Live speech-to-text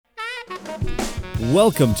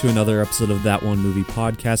Welcome to another episode of That One Movie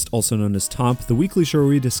Podcast, also known as Tomp, the weekly show where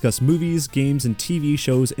we discuss movies, games, and TV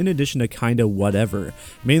shows in addition to kinda whatever.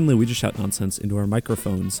 Mainly, we just shout nonsense into our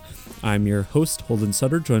microphones. I'm your host, Holden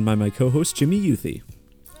Sutter, joined by my co-host, Jimmy Youthy.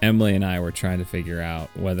 Emily and I were trying to figure out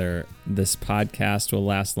whether this podcast will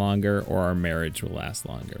last longer or our marriage will last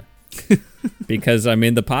longer. Because, I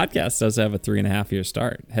mean, the podcast does have a 3.5 year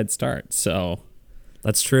head start, so...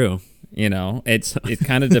 That's true. You know, it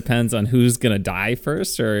kind of depends on who's going to die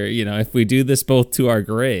first, or, you know, if we do this both to our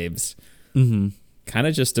graves, kind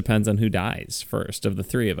of just depends on who dies first of the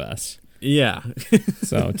three of us. Yeah.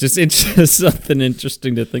 So just something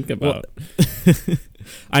interesting to think about. Well,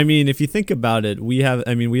 I mean, if you think about it, we have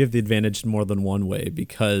the advantage more than one way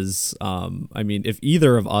because, if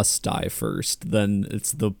either of us die first, then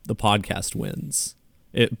it's the podcast wins.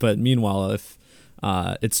 But meanwhile, if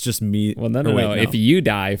it's just me. Well, no. If you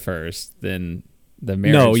die first, then the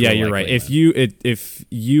marriage. No, yeah, you're right. If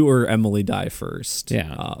you or Emily die first,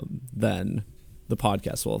 then the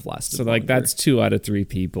podcast will have lasted. So, longer. That's 2 out of 3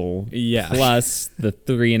 people. Yeah. Plus the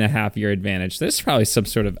 3.5 year advantage. There's probably some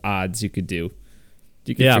sort of odds you could do.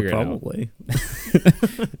 You could figure probably.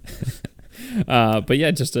 It out. But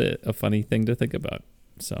yeah, just a funny thing to think about.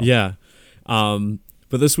 So yeah.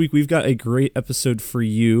 But this week we've got a great episode for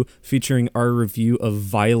you featuring our review of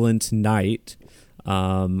Violent Night.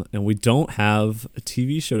 And we don't have a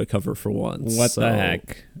TV show to cover for once. What the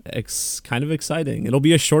heck? It's kind of exciting. It'll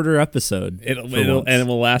be a shorter episode. And it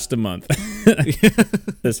will last a month.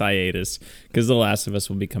 This hiatus, because The Last of Us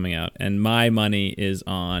will be coming out. And my money is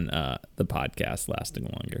on the podcast lasting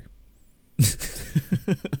longer.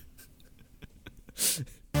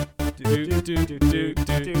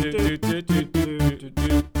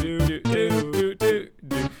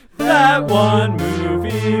 That One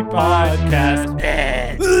Movie Podcast.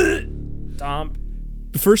 Tom.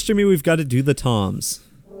 First, Jimmy, we've got to do the Toms.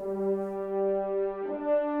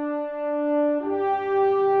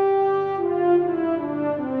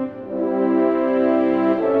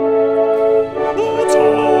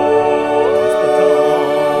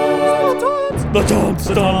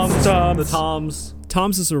 The Toms.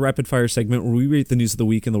 Toms is a rapid-fire segment where we rate the news of the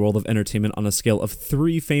week in the world of entertainment on a scale of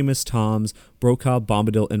 3 famous Toms: Brokaw,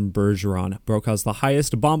 Bombadil, and Bergeron. Brokaw's the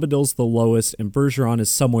highest, Bombadil's the lowest, and Bergeron is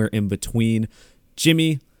somewhere in between.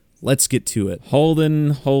 Jimmy, let's get to it.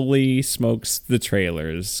 Holden, holy smokes, the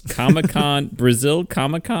trailers. Comic-Con, Brazil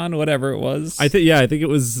Comic-Con, whatever it was. I think it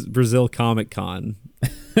was Brazil Comic-Con.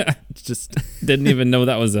 Just didn't even know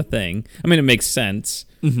that was a thing. I mean, it makes sense.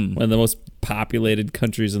 One of the most populated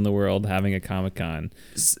countries in the world having a Comic-Con.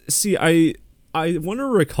 See, I want to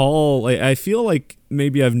recall, I feel like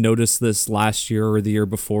maybe I've noticed this last year or the year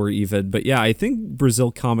before even, but yeah, I think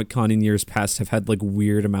Brazil Comic-Con in years past have had like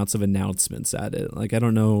weird amounts of announcements at it. Like, I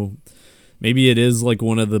don't know, maybe it is like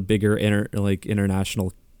one of the bigger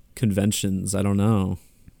international conventions. I don't know.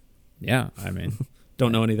 Yeah, I mean.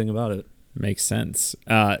 Don't know anything about it. Makes sense.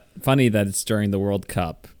 Funny that it's during the World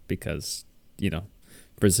Cup because, you know,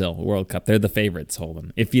 Brazil, World Cup, they're the favorites,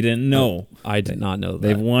 Holden. If you didn't know. I did not know that.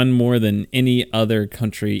 They've won more than any other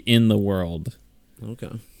country in the world.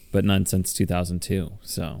 Okay. But none since 2002.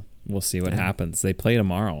 So we'll see what happens. They play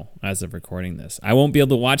tomorrow as of recording this. I won't be able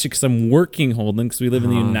to watch it because I'm working, Holden, because we live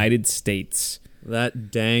in the United States.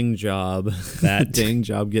 That dang job. That dang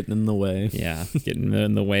job getting in the way. Yeah, getting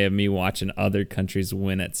in the way of me watching other countries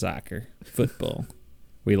win at soccer. Football.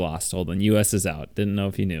 We lost, Holden. U.S. is out. Didn't know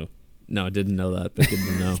if you knew. No, didn't know that, but good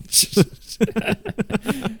to know.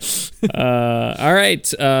 All right,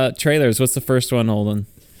 trailers. What's the first one, Holden?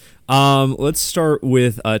 Let's start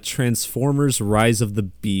with Transformers: Rise of the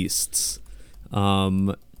Beasts.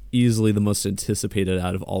 Easily the most anticipated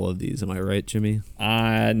out of all of these. Am I right, Jimmy?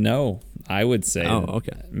 No, I would say. Oh,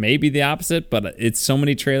 okay. Maybe the opposite, but it's so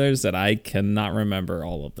many trailers that I cannot remember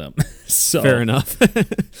all of them. So fair enough.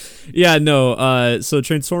 Yeah, no. So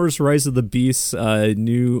Transformers: Rise of the Beasts,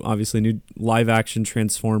 new live action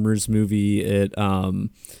Transformers movie.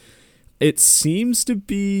 It seems to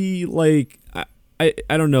be like.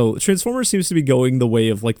 I don't know. Transformers seems to be going the way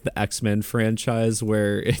of like the X-Men franchise,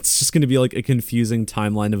 where it's just going to be like a confusing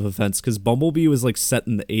timeline of events, because Bumblebee was like set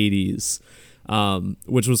in the 80s,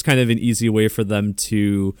 which was kind of an easy way for them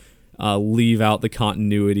to leave out the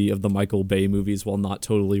continuity of the Michael Bay movies while not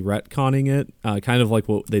totally retconning it, kind of like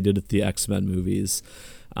what they did with the X-Men movies.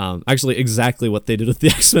 Actually, exactly what they did with the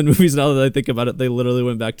X-Men movies. Now that I think about it, they literally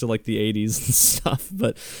went back to like the 80s and stuff.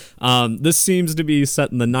 But this seems to be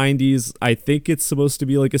set in the 90s. I think it's supposed to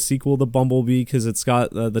be like a sequel to Bumblebee because it's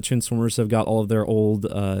got the Transformers have got all of their old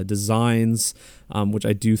designs, which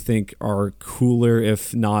I do think are cooler,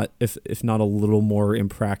 if not a little more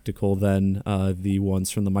impractical than the ones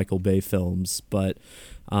from the Michael Bay films. But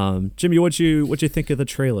Jimmy, what'd you think of the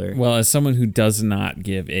trailer? Well, as someone who does not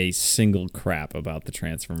give a single crap about the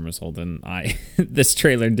Transformers, Holden, this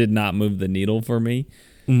trailer did not move the needle for me.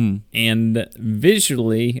 Mm. And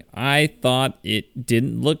visually, I thought it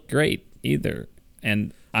didn't look great either.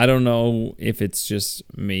 And I don't know if it's just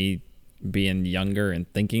me being younger and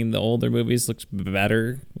thinking the older movies looked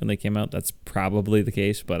better when they came out. That's probably the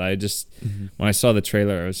case. But I just, when I saw the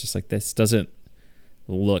trailer, I was just like, this doesn't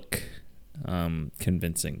look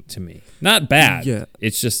convincing to me. Not bad. Yeah.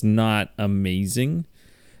 It's just not amazing.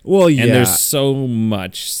 Well, yeah. And there's so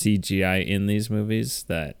much CGI in these movies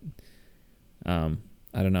that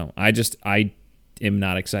I don't know. I am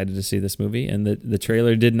not excited to see this movie, and the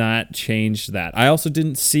trailer did not change that. I also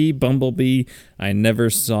didn't see Bumblebee. I never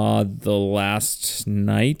saw The Last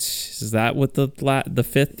Night. Is that what the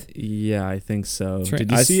fifth? Yeah, I think so. Did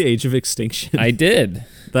you see Age of Extinction? I did.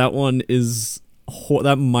 That one is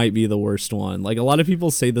that might be the worst one. Like, a lot of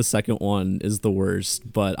people say the second one is the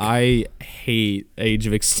worst, but I hate Age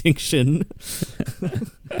of Extinction.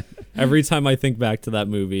 Every time I think back to that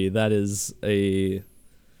movie, that is a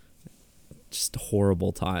just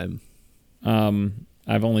horrible time.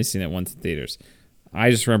 I've only seen it once in theaters. I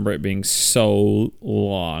just remember it being so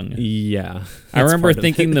long. Yeah. I remember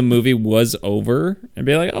thinking the movie was over and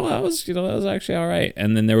be like, oh, that was actually all right.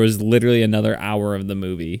 And then there was literally another hour of the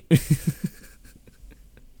movie.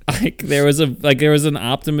 There was an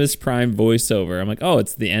Optimus Prime voiceover. I'm like, oh,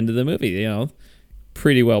 it's the end of the movie.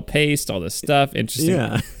 Pretty well paced, all this stuff, interesting.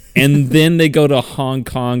 Yeah. And then they go to Hong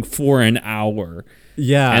Kong for an hour.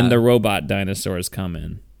 Yeah. And the robot dinosaurs come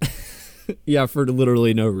in. Yeah, for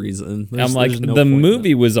literally no reason. I'm like, the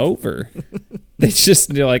movie was over.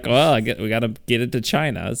 They're like, well, we got to get it to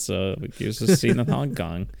China, so here's a scene in Hong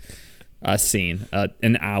Kong.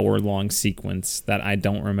 An hour-long sequence that I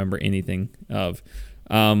don't remember anything of.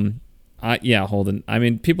 Yeah, Holden. I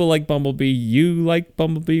mean, people like Bumblebee. You like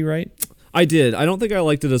Bumblebee, right? I did. I don't think I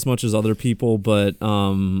liked it as much as other people, but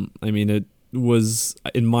I mean, it was,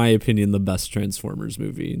 in my opinion, the best Transformers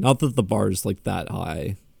movie. Not that the bar is like that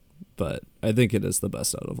high, but I think it is the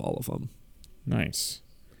best out of all of them. Nice.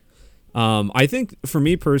 I think for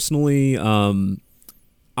me personally, I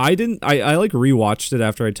like rewatched it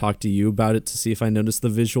after I talked to you about it to see if I noticed the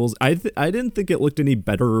visuals. I didn't think it looked any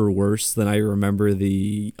better or worse than I remember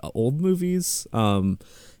the old movies.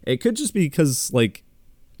 It could just be because like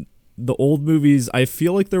the old movies, I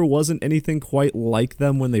feel like there wasn't anything quite like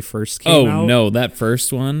them when they first came out. Oh no, that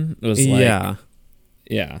first one was like,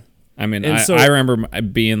 yeah. I mean, I remember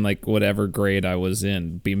being like whatever grade I was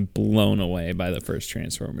in, being blown away by the first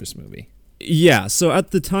Transformers movie. Yeah, so at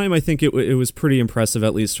the time, I think it was pretty impressive,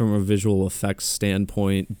 at least from a visual effects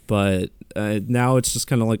standpoint. But now it's just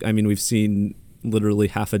kind of like, I mean, we've seen literally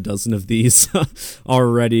half a dozen of these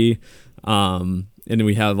already. And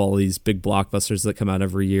we have all these big blockbusters that come out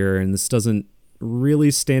every year. And this doesn't really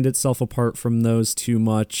stand itself apart from those too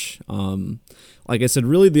much. Like I said,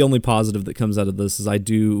 really the only positive that comes out of this is I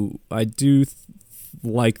do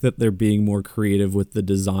like that they're being more creative with the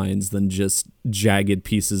designs than just jagged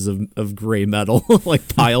pieces of gray metal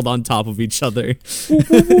like piled on top of each other.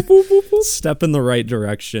 Step in the right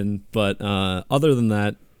direction, but other than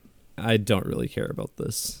that, I don't really care about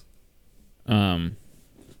this.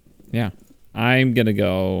 Yeah, I'm gonna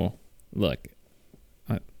go. Look,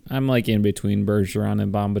 I'm like in between Bergeron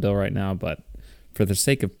and Bombadil right now, but for the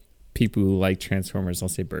sake of people who like Transformers, I'll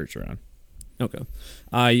say Bergeron. Okay.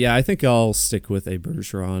 Yeah, I think I'll stick with a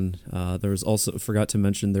Bergeron. There's also, forgot to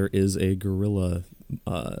mention, there is a gorilla.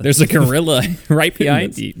 There's a gorilla right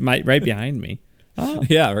behind you, right behind me. Oh.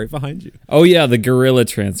 Yeah, right behind you. Oh yeah, the gorilla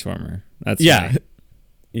transformer. That's yeah. right.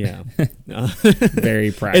 Yeah. Very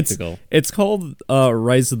practical. It's called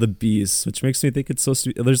Rise of the Beasts, which makes me think it's supposed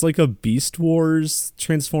to be, there's like a Beast Wars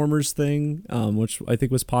Transformers thing, which I think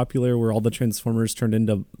was popular, where all the Transformers turned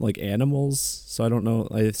into like animals. So I don't know.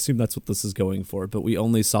 I assume that's what this is going for, but we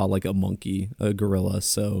only saw like a monkey, a gorilla.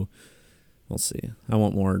 So we'll see. I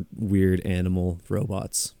want more weird animal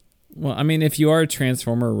robots. Well, I mean, if you are a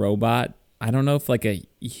Transformer robot, I don't know if like a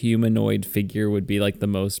humanoid figure would be like the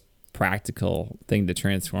most practical thing to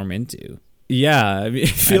transform into. Yeah, I mean, I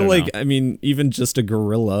feel like, I mean, even just a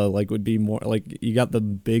gorilla like would be more like, you got the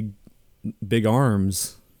big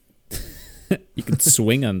arms. You can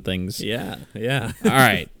swing on things. Yeah, yeah. All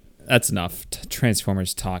right, that's enough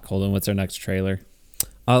Transformers talk. Hold on, what's our next trailer?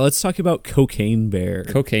 Let's talk about Cocaine Bear.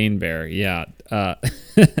 Cocaine Bear, yeah.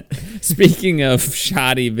 Speaking of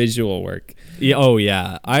shoddy visual work. Yeah, oh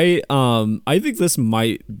yeah. I think this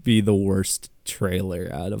might be the worst trailer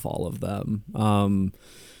out of all of them.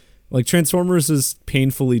 Like Transformers is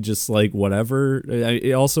painfully just like whatever.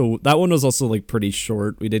 That one was also like pretty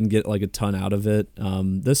short. We didn't get like a ton out of it.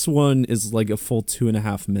 This one is like a full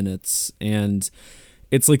 2.5 minutes, and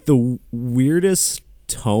it's like the weirdest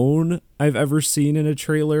tone I've ever seen in a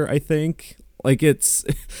trailer, I think. Like it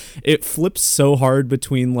flips so hard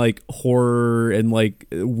between like horror and like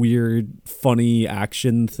weird funny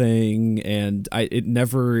action thing, and it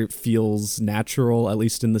never feels natural, at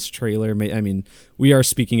least in this trailer. I mean, we are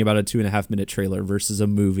speaking about a 2.5 minute trailer versus a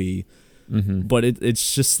movie. Mm-hmm. But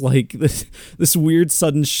it's just like this weird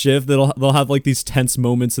sudden shift. They'll have like these tense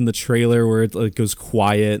moments in the trailer where it like goes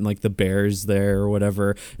quiet and like the bear's there or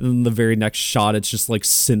whatever, and then the very next shot it's just like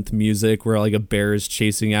synth music where like a bear is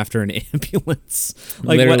chasing after an ambulance,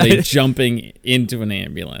 like literally jumping into an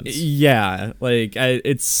ambulance. Yeah, like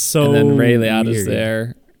it's so. And then Ray Liotta's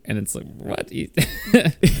there, and it's like what?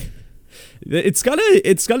 It's got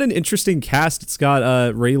an interesting cast. It's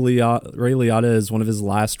got Ray Liotta as one of his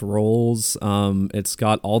last roles. It's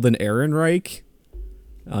got Alden Ehrenreich,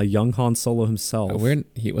 young Han Solo himself.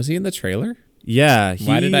 Was he in the trailer? Yeah.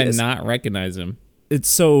 Why did I not recognize him? Ray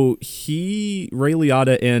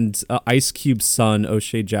Liotta and Ice Cube's son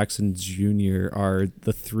O'Shea Jackson Jr. are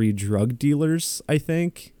the 3 drug dealers, I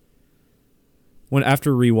think.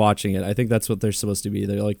 After rewatching it, I think that's what they're supposed to be.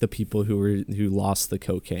 They're like the people who lost the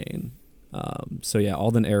cocaine. So yeah,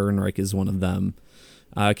 Alden Ehrenreich is one of them.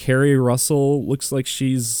 Kerry Russell looks like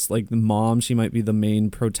she's like the mom. She might be the main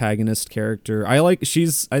protagonist character. I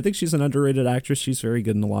think she's an underrated actress. She's very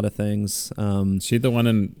good in a lot of things. She the one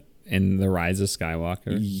in The Rise of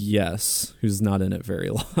Skywalker? Yes, who's not in it very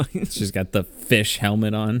long. She's got the fish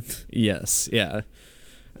helmet on. Yes, yeah.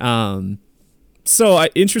 So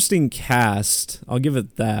interesting cast. I'll give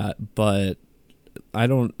it that, but I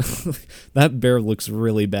don't. That bear looks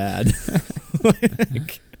really bad.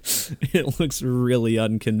 It looks really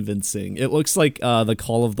unconvincing. It looks like the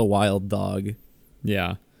Call of the Wild Dog.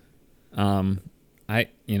 Yeah.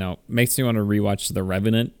 Makes me want to rewatch the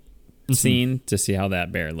Revenant scene to see how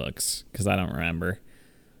that bear looks, because I don't remember.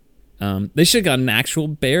 They should have got an actual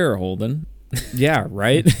bear, Holden. Yeah,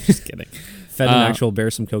 right. Just kidding. Fed an actual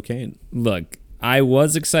bear some cocaine. Look, I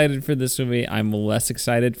was excited for this movie. I'm less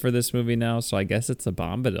excited for this movie now, so I guess it's a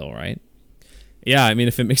Bombadil, right? Yeah, I mean,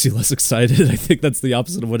 if it makes you less excited, I think that's the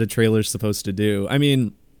opposite of what a trailer's supposed to do. I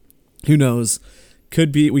mean, who knows? It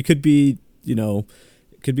could be a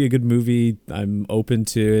good movie. I'm open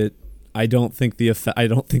to it. I don't think the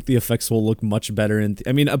effects will look much better.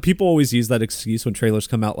 People always use that excuse when trailers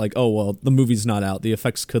come out, like, oh well, the movie's not out, the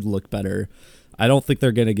effects could look better. I don't think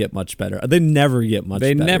they're gonna get much better. They never get much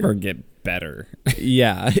better. They never get better.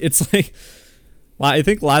 Yeah, it's like, I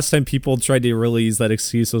think last time people tried to really use that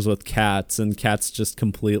excuse was with Cats, and Cats just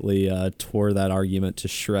completely tore that argument to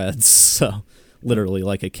shreds. So literally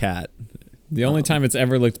like a cat. The only time it's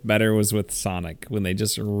ever looked better was with Sonic, when they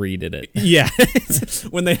just redid it. Yeah,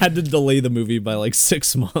 when they had to delay the movie by like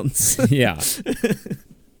 6 months. Yeah.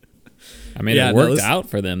 I mean, it worked out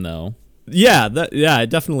for them, though. Yeah, it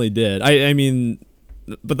definitely did. I mean,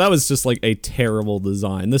 but that was just like a terrible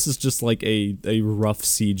design. This is just like a rough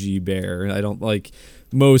CG bear. I don't like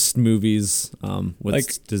most movies with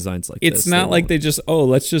like, designs like this. It's not like they just,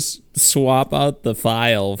 let's just swap out the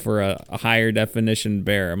file for a higher definition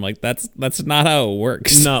bear. I'm like, that's not how it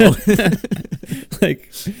works. No.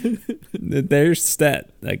 Like, they're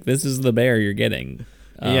set. Like, this is the bear you're getting.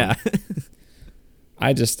 Yeah.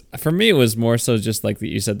 For me, it was more so just like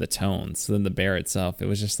you said, the tones than the bear itself. It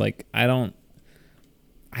was just like, I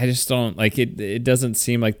just don't like it. It doesn't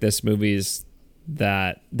seem like this movie's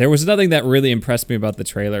that. There was nothing that really impressed me about the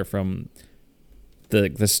trailer from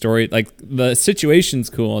the story. Like, the situation's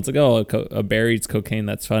cool. It's like, a bear eats cocaine.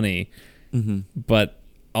 That's funny. Mm-hmm. But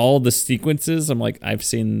all the sequences, I'm like, I've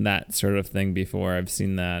seen that sort of thing before. I've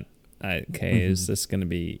seen that. Is this going to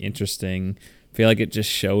be interesting? I feel like it just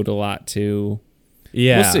showed a lot too.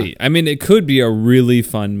 Yeah, we'll see. I mean, it could be a really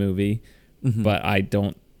fun movie, but I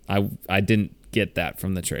didn't get that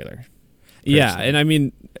from the trailer. Personally. Yeah, and I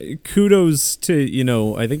mean, kudos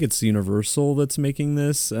to, I think it's Universal that's making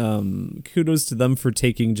this. Kudos to them for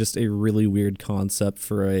taking just a really weird concept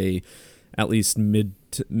for a at least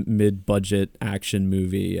mid-budget action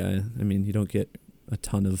movie. I mean, you don't get a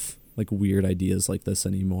ton of like weird ideas like this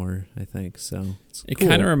anymore, I think. So it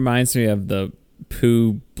kind of reminds me of the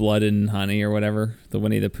Pooh, Blood and Honey or whatever, the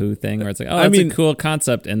Winnie the Pooh thing, where it's like, oh, I that's mean, a cool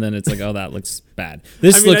concept, and then it's like, oh, that looks bad.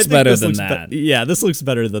 This I mean, looks better than that. Yeah, this looks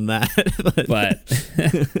better than that. But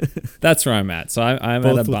that's where I'm at. So I'm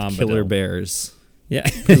both at a with Bombadil. killer bears. Yeah,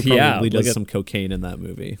 Probably yeah. does some cocaine in that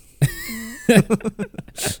movie.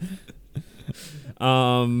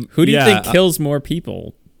 Who do you think kills more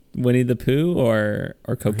people, Winnie the Pooh or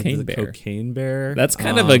Cocaine the Bear? Cocaine Bear. That's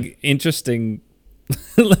kind of an interesting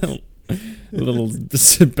little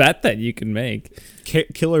bet that you can make.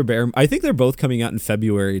 Killer Bear. I think they're both coming out in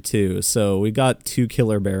February too. So we got 2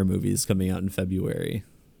 Killer Bear movies coming out in February.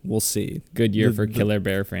 We'll see. Good year for Killer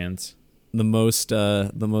Bear fans. The most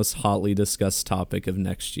hotly discussed topic of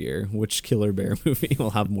next year: which Killer Bear movie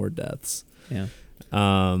will have more deaths? Yeah.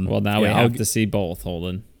 Well, now we have to see both,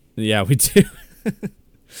 Holden. Yeah, we do.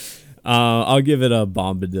 I'll give it a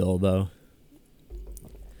Bombadil though.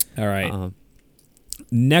 All right.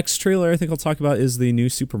 Next trailer I think I'll talk about is the new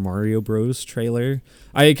Super Mario Bros. Trailer.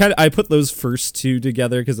 I put those first 2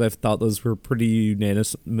 together because I thought those were pretty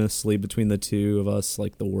unanimously between the 2 of us,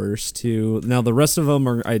 like the worst 2. Now the rest of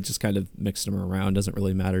them I just kind of mixed them around. Doesn't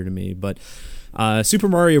really matter to me. But Super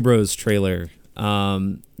Mario Bros. Trailer.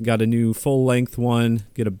 Got a new full-length one.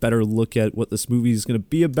 Get a better look at what this movie is going to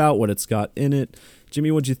be about, what it's got in it.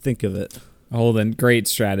 Jimmy, what'd you think of it? Holden, great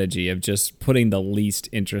strategy of just putting the least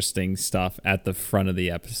interesting stuff at the front of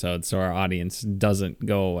the episode so our audience doesn't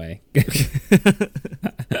go away.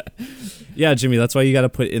 Yeah, Jimmy, that's why you got to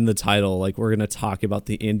put in the title. Like, we're going to talk about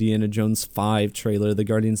the Indiana Jones 5 trailer, the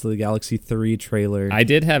Guardians of the Galaxy 3 trailer. I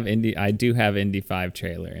do have Indy 5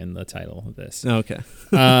 trailer in the title of this. Okay.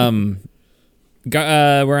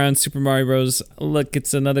 We're on Super Mario Bros. Look,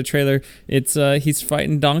 it's another trailer. It's he's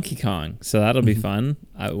fighting Donkey Kong, so that'll be fun.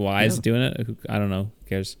 Why is doing it? I don't know. Who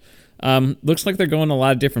cares? Looks like they're going a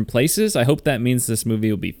lot of different places. I hope that means this movie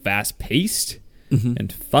will be fast paced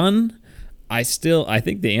and fun. I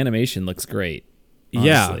think the animation looks great.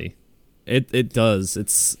 Honestly. Yeah, it does.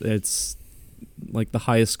 It's like the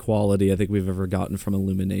highest quality I think we've ever gotten from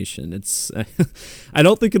Illumination. It's I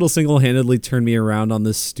don't think it'll single-handedly turn me around on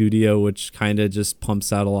this studio, which kind of just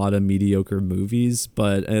pumps out a lot of mediocre movies,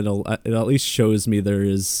 but it at least shows me there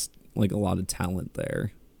is like a lot of talent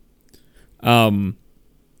there.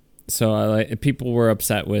 So people were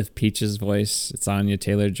upset with Peach's voice. It's Anya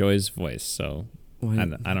Taylor-Joy's voice, so I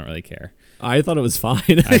don't really care. I thought it was fine.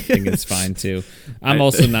 I think it's fine too. I'm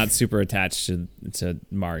also not super attached to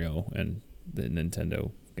Mario and the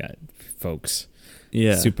Nintendo folks.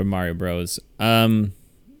 Yeah. Super Mario Bros.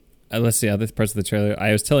 Let's see other parts of the trailer.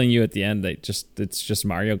 I was telling you at the end that it's just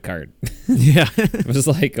Mario Kart. Yeah. It was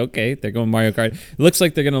like, okay, they're going Mario Kart. It looks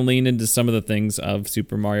like they're going to lean into some of the things of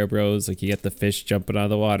Super Mario Bros. Like you get the fish jumping out of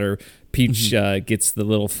the water. Peach gets the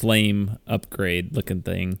little flame upgrade looking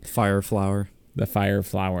thing. Fire flower. The fire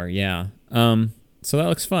flower, yeah. So that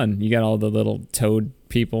looks fun. You got all the little toad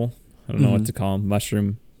people. I don't know what to call them.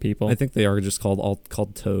 Mushroom people. I think they are just called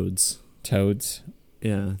toads. Toads.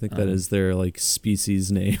 Yeah, I think that is their like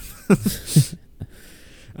species name.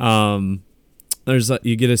 There's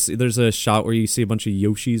a shot where you see a bunch of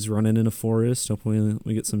Yoshis running in a forest. Hopefully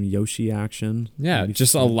we get some Yoshi action. Yeah,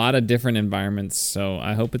 just a lot of different environments. So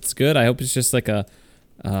I hope it's good. I hope it's just like a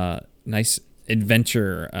nice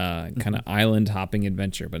adventure, kind of island hopping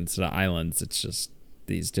adventure, but instead of islands, it's just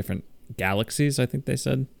these different galaxies, I think they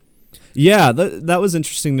said. Yeah, that was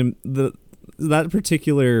interesting to that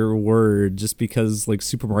particular word, just because like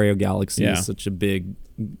Super Mario Galaxy is such a big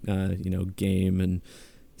game, and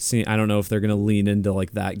I don't know if they're going to lean into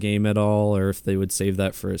like that game at all or if they would save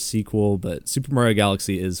that for a sequel, but Super Mario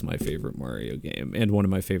Galaxy is my favorite Mario game and one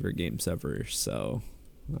of my favorite games ever, so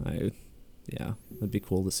it'd be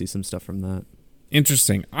cool to see some stuff from that.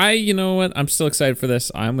 Interesting. You know what? I'm still excited for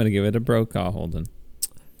this. I'm going to give it a Brokaw, Holden.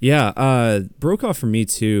 Yeah, Brokaw for me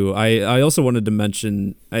too. I also wanted to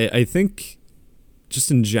mention, I think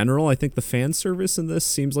just in general, I think the fan service in this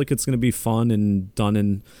seems like it's going to be fun and done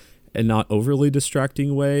in a not overly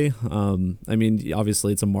distracting way. I mean,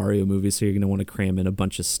 obviously it's a Mario movie, so you're going to want to cram in a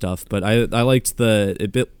bunch of stuff, but I liked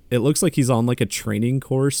it looks like he's on like a training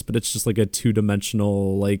course, but it's just like a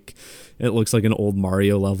 2-dimensional, like it looks like an old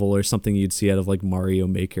Mario level or something you'd see out of like Mario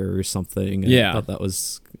Maker or something. Yeah. I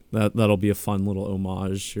thought that'll be a fun little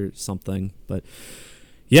homage or something. But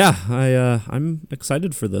yeah, I'm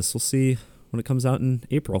excited for this. We'll see when it comes out in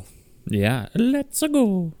April. Yeah, let's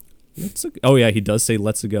go. Oh yeah, he does say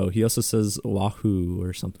 "let's go." He also says "wahoo"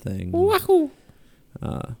 or something. Wahoo.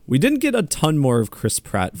 We didn't get a ton more of Chris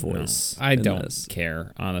Pratt voice. No, I don't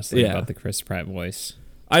care honestly about the Chris Pratt voice.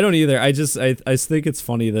 I don't either. I think it's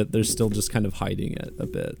funny that they're still just kind of hiding it a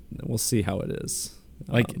bit. We'll see how it is.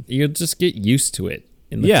 Like, you'll just get used to it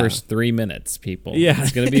in the first 3 minutes, people. Yeah.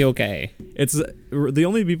 It's going to be okay. It's the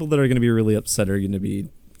only people that are going to be really upset are going to be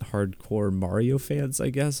hardcore Mario fans, I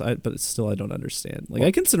guess. But still, I don't understand. Like,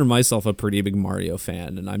 I consider myself a pretty big Mario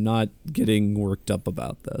fan, and I'm not getting worked up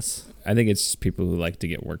about this. I think it's just people who like to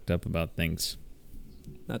get worked up about things.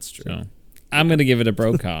 That's true. So, I'm going to give it a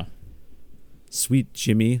Brokaw. Sweet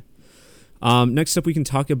Jimmy. Next up, we can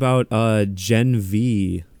talk about Gen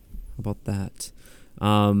V. How about that?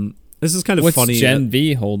 This is kind of funny. What's Gen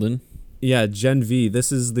V, Holden? Yeah, Gen V.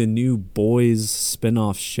 This is the new Boys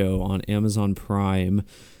spin-off show on Amazon Prime.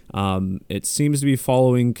 It seems to be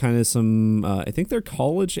following kind of some, I think they're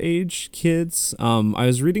college-age kids. I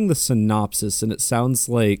was reading the synopsis, and it sounds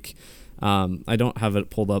like, I don't have it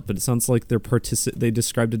pulled up, but it sounds like they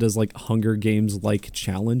described it as like Hunger Games-like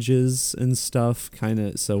challenges and stuff, kind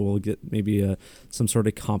of. So we'll get maybe some sort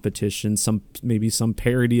of competition, maybe some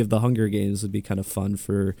parody of the Hunger Games would be kind of fun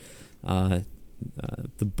for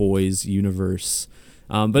the Boys universe.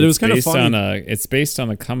 But it was kind of funny. It's based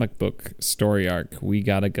on a comic book story arc. We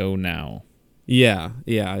Gotta Go Now. Yeah,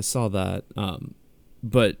 I saw that.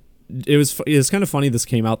 But it was kind of funny this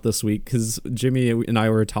came out this week because Jimmy and I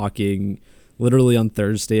were talking literally on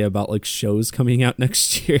Thursday about like shows coming out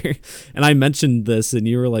next year, and I mentioned this, and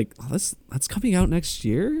you were like, "Oh, that's coming out next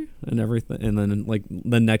year," and everything. And then like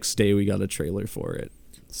the next day, we got a trailer for it.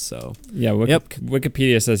 So yeah,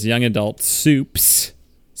 Wikipedia says young adult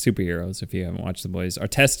superheroes, if you haven't watched The Boys, are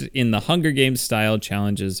tested in the Hunger Games style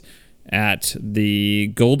challenges at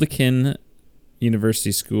the Goldekin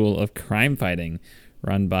University School of Crime Fighting,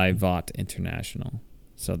 run by Vought International.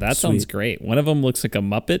 So that sounds great. One of them looks like a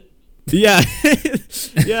Muppet. Yeah,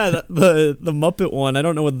 yeah. The Muppet one. I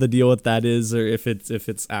don't know what the deal with that is, or if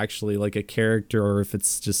it's actually like a character, or if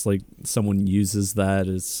it's just like someone uses that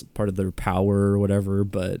as part of their power or whatever.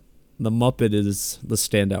 But the Muppet is the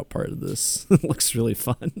standout part of this. It looks really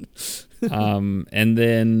fun. And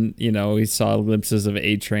then we saw glimpses of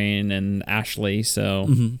A-Train and Ashley. So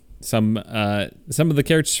some of the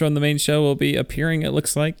characters from the main show will be appearing, it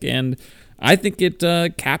looks like, and I think it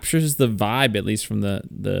captures the vibe, at least from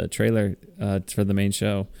the trailer for the main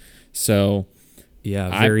show. So, yeah,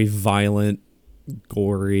 very violent,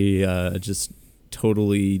 gory, just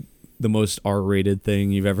totally the most R-rated thing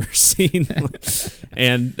you've ever seen.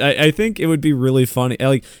 And I think it would be really funny,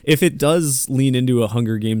 like if it does lean into a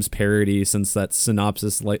Hunger Games parody, since that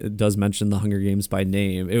synopsis does mention the Hunger Games by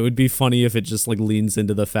name. It would be funny if it just like leans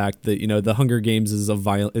into the fact that the Hunger Games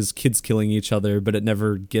is kids killing each other, but it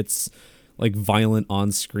never gets like violent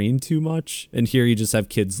on screen too much, and here you just have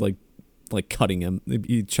kids like cutting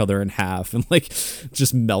each other in half and like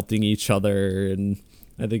just melting each other. And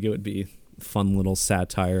I think it would be fun little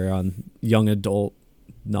satire on young adult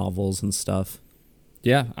novels and stuff.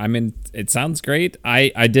 Yeah, I mean, it sounds great. I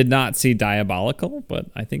did not see Diabolical, but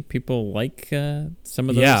I think people like some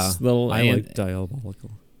of those little. I like Diabolical.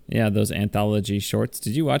 Yeah, those anthology shorts.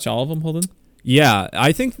 Did you watch all of them, Holden? Yeah,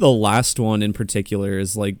 I think the last one in particular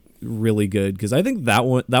is like really good, because I think that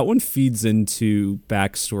one feeds into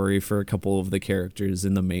backstory for a couple of the characters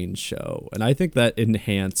in the main show, and I think that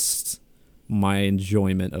enhanced my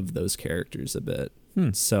enjoyment of those characters a bit.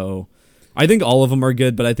 So I think all of them are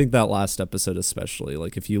good, but I think that last episode especially,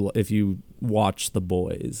 like if you watch The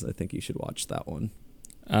Boys, I think you should watch that one.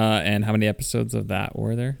 And how many episodes of that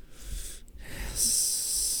were there?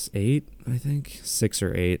 8, I think. 6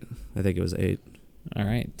 or 8. I think it was 8. All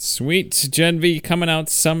right. Sweet. Gen V coming out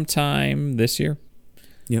sometime this year.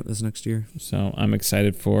 Yep, this next year. So I'm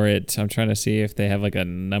excited for it. I'm trying to see if they have like a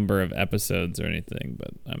number of episodes or anything,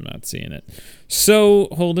 but I'm not seeing it. So,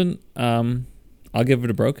 Holden, I'll give it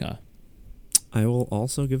a Brokaw. I will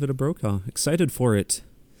also give it a Brokaw. Excited for it.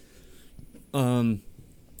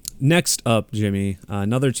 Next up, Jimmy,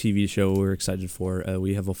 another TV show we're excited for.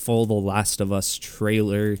 We have a full The Last of Us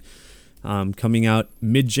trailer coming out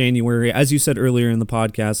mid-January. As you said earlier in the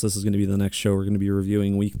podcast, this is going to be the next show we're going to be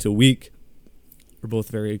reviewing week to week. We're both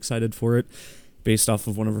very excited for it, based off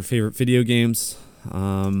of one of our favorite video games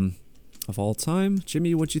of all time.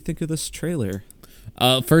 Jimmy, what'd you think of this trailer?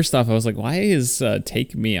 First off, I was like, why is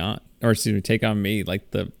Take On Me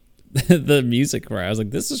like the the music where I was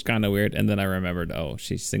like, this is kind of weird, and then I remembered,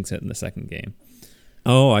 she sings it in the second game.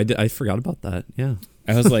 Oh, I forgot about that. Yeah,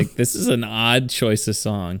 I was like, this is an odd choice of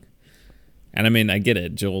song, and I mean, I get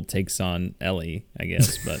it. Joel takes on Ellie, I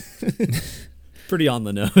guess, but pretty on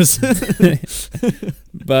the nose.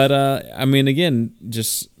 But I mean, again,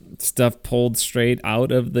 just stuff pulled straight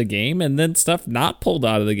out of the game, and then stuff not pulled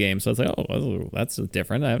out of the game. So it's like, that's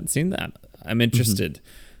different. I haven't seen that. I'm interested.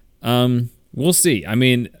 We'll see. I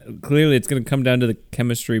mean, clearly it's going to come down to the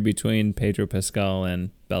chemistry between Pedro Pascal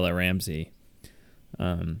and Bella Ramsey.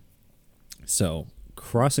 So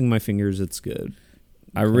Crossing my fingers, it's good.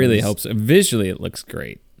 I really hope so. Visually, it looks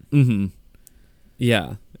great. Mm-hmm.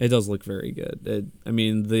 Yeah, it does look very good. I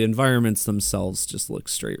mean, the environments themselves just look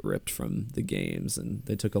straight ripped from the games, and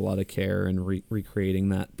they took a lot of care in recreating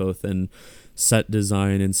that both in set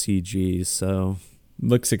design and CG. So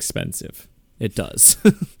Looks expensive. it does.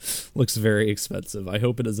 Looks very expensive. I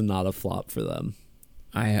hope it is not a flop for them.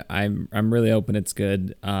 I'm really hoping it's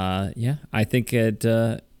good. Yeah, I think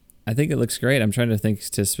it looks great. I'm trying to think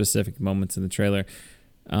to specific moments in the trailer.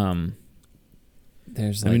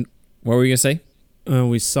 There's like, what were you gonna say?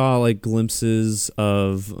 We saw like glimpses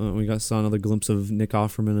of. Saw another glimpse of Nick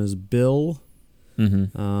Offerman as Bill.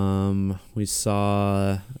 Mm-hmm. We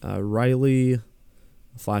saw Riley.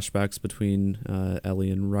 Flashbacks between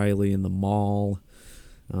Ellie and Riley in the mall.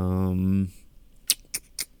 A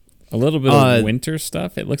little bit of winter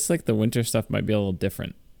stuff. It looks like the winter stuff might be a little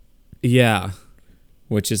different. Yeah.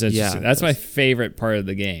 Which is interesting. Yeah, that's my favorite part of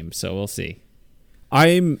the game, so we'll see.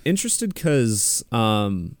 I'm interested because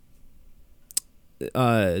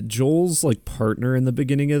Joel's like partner in the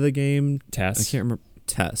beginning of the game, Tess. I can't remember.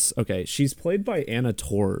 Tess. Okay, she's played by Anna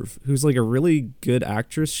Torv, who's like a really good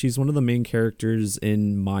actress. She's one of the main characters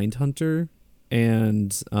in Mindhunter,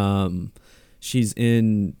 and she's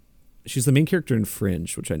the main character in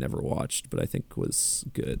Fringe, which I never watched, but I think was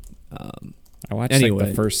good. I watched like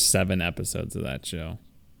the first 7 episodes of that show.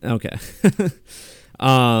 Okay.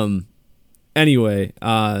 Anyway,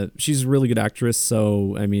 she's a really good actress,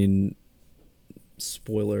 so I mean,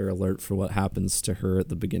 spoiler alert for what happens to her at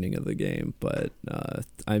the beginning of the game, but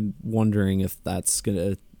I'm wondering if that's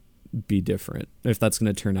gonna be different, if that's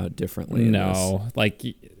gonna turn out differently. No, like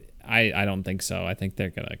I don't think so. I think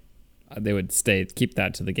they would keep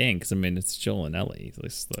that to the game, because I mean it's Joel and Ellie, at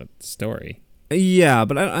least the story. Yeah,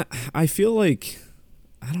 but I feel like,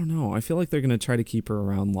 I don't know, I feel like they're gonna try to keep her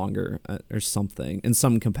around longer or something in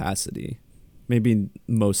some capacity. Maybe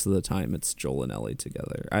most of the time it's Joel and Ellie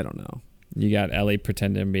together. I don't know. You got Ellie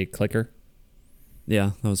pretending to be a clicker.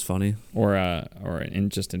 Yeah, that was funny. Or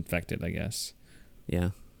just infected, I guess.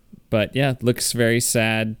 Yeah. But yeah, looks very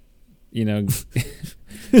sad. You know.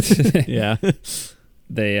 Yeah.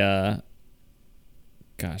 They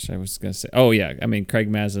gosh, I was gonna say, oh yeah, I mean Craig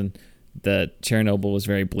Mazin, the Chernobyl was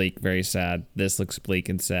very bleak, very sad. This looks bleak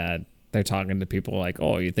and sad. They're talking to people like,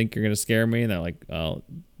 oh, you think you're gonna scare me? And they're like, well,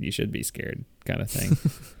 you should be scared, kind of thing.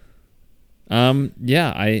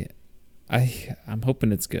 Yeah, I'm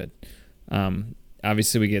hoping it's good.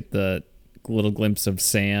 Obviously we get the little glimpse of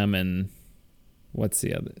Sam and what's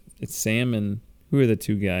the other? It's Sam and who are the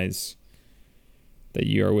 2 guys that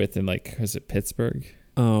you are with in, like, is it Pittsburgh?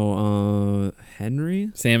 Oh,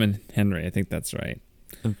 Henry? Sam and Henry, I think that's right.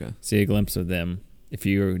 Okay. See a glimpse of them. If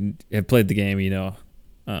you have played the game, you know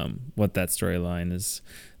what that storyline is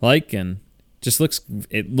like, and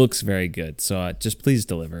it looks very good. So just please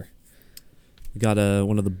deliver. Got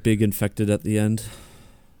one of the big infected at the end.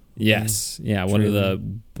 Yes. Yeah, one of the,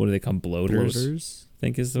 what do they call them? Bloaters? I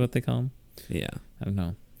think is what they call them. Yeah. I don't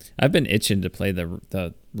know. I've been itching to play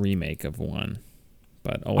the remake of 1.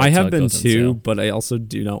 But I have been too, but I also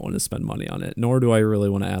do not want to spend money on it, nor do I really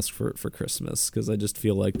want to ask for it for Christmas, because I just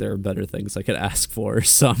feel like there are better things I could ask for.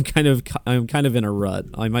 So I'm kind of in a rut.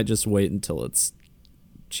 I might just wait until it's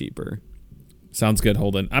cheaper. Sounds good,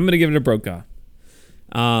 Holden. I'm gonna give it a Brokaw.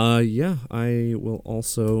 Yeah, I will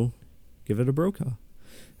also give it a Brokaw.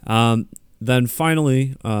 Then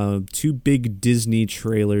finally, 2 big Disney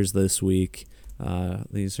trailers this week.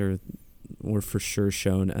 These were for sure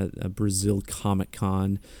shown at Brazil Comic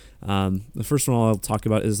Con. The first one I'll talk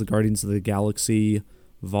about is the Guardians of the Galaxy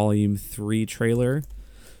Volume 3 trailer.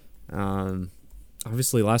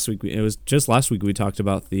 Obviously, last week we talked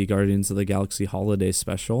about the Guardians of the Galaxy Holiday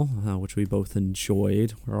Special, which we both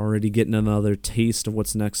enjoyed. We're already getting another taste of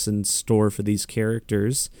what's next in store for these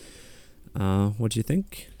characters. What do you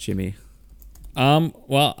think, Jimmy?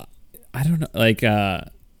 Well, I don't know. Like,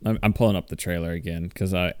 I'm pulling up the trailer again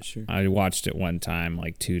because I watched it one time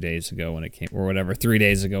like 2 days ago when it came, or whatever, 3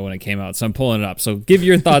 days ago when it came out. So I'm pulling it up. So give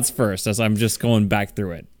your thoughts first as I'm just going back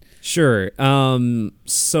through it. Sure.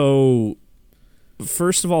 So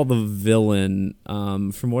first of all, the villain,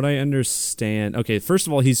 from what I understand, okay, first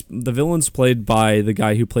of all, the villain's played by the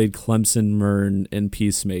guy who played Clemson Murn in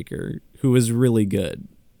Peacemaker, who is really good.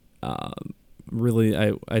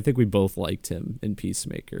 Really, I think we both liked him in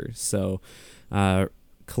Peacemaker. So,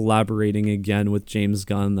 collaborating again with James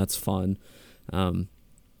Gunn, that's fun.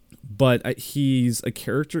 But he's a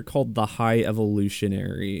character called the High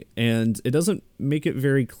Evolutionary, and it doesn't make it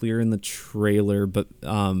very clear in the trailer, but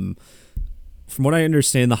from what I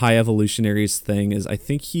understand, the High Evolutionary's thing is I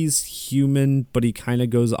think he's human, but he kind of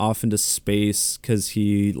goes off into space because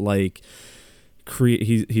he like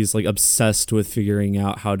he's like obsessed with figuring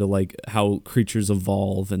out how creatures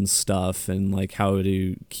evolve and stuff, and like how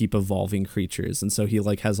to keep evolving creatures. And so he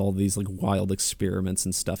like has all these like wild experiments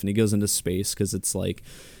and stuff, and he goes into space because it's like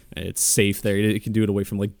it's safe there. He can do it away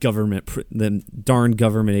from like them darn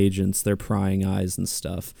government agents, their prying eyes and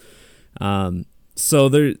stuff. So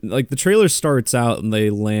they're like, the trailer starts out and they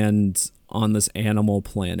land on this animal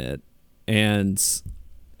planet, and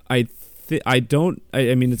I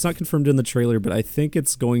mean, it's not confirmed in the trailer, but I think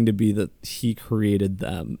it's going to be that he created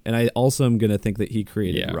them. And I also am going to think that he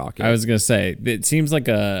created Rocket. I was going to say, it seems like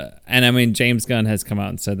and I mean, James Gunn has come out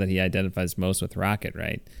and said that he identifies most with Rocket,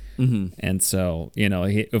 right? Mm-hmm. And so,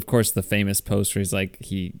 of course, the famous poster is like,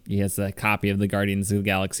 he has a copy of the Guardians of the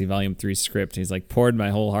Galaxy Volume 3 script. He's like, poured my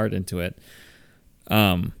whole heart into it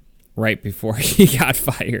right before he got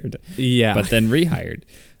fired. Yeah. But then rehired.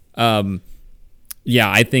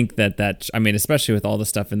 Yeah, I think I mean, especially with all the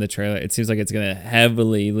stuff in the trailer, it seems like it's going to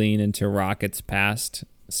heavily lean into Rocket's past,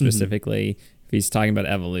 specifically. If he's talking about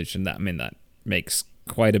evolution, that makes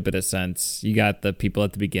quite a bit of sense. You got the people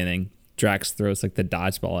at the beginning. Drax throws like the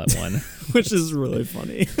dodgeball at one. Which is really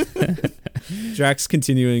funny. Drax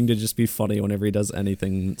continuing to just be funny whenever he does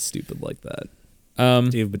anything stupid like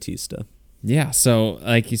that. Dave Bautista. Yeah, so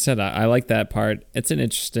like you said, I like that part. It's an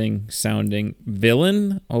interesting sounding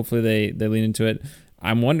villain. Hopefully they lean into it.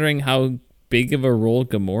 I'm wondering how big of a role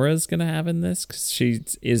Gamora is going to have in this, because she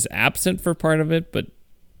is absent for part of it, but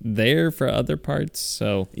there for other parts.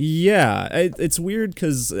 So yeah, it's weird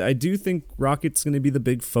because I do think Rocket's going to be the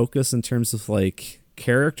big focus in terms of like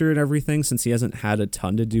character and everything, since he hasn't had a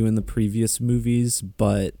ton to do in the previous movies.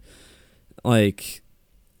 But like,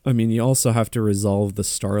 I mean, you also have to resolve the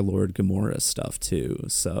Star-Lord Gamora stuff too.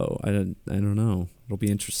 So I don't know. It'll be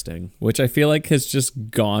interesting. Which I feel like has just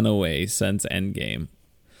gone away since Endgame.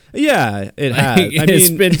 Yeah, it has. It's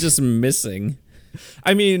been just missing.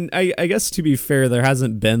 I mean, I guess to be fair, there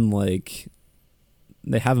hasn't been like,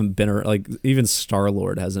 they haven't been like, even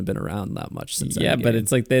Star-Lord hasn't been around that much since Yeah, Endgame. but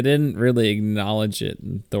it's like they didn't really acknowledge it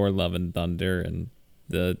in Thor: Love and Thunder and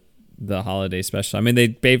the holiday special. I mean,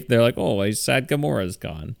 they're like, oh, he's sad Gamora's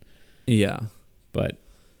gone. Yeah, but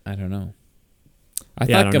I don't know. I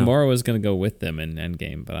thought Gamora was going to go with them in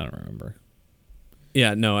Endgame, but I don't remember.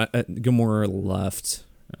 Yeah, no, Gamora left,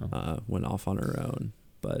 went off on her own.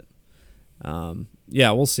 But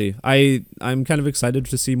yeah, we'll see. I'm kind of excited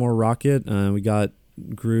to see more Rocket. We got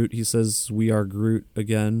Groot. He says we are Groot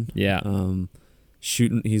again. Yeah.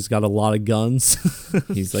 Shooting. He's got a lot of guns.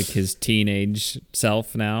 He's like his teenage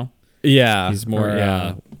self now. Yeah. He's more.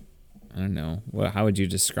 I don't know. How would you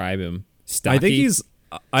describe him? Stocky?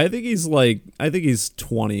 I think he's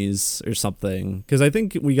 20s or something. Because I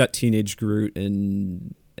think we got teenage Groot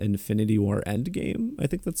in Infinity War Endgame. I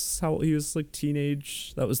think that's how he was like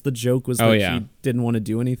teenage. That was the joke, was that he didn't want to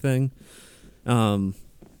do anything. So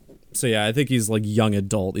yeah, I think he's like young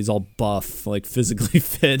adult. He's all buff, like physically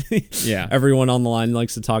fit. Yeah. Everyone on the line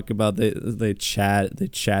likes to talk about they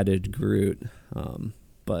chatted Groot.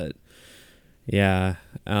 But yeah.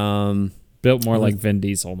 Built more like Vin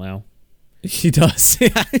Diesel now. He does.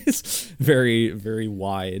 Yeah, he's very, very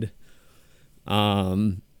wide.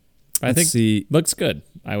 I think looks good,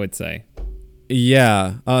 I would say.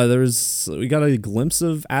 Yeah. We got a glimpse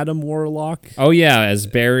of Adam Warlock. Oh yeah, as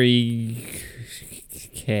Barry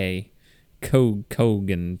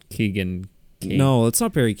Keoghan. No, it's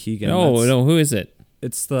not Barry Keoghan. No, who is it?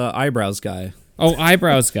 It's the eyebrows guy. Oh,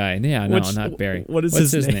 eyebrows guy. Yeah, no, not Barry. What's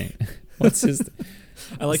his name? What's his?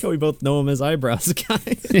 I like how we both know him as eyebrows guy.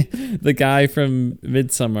 The guy from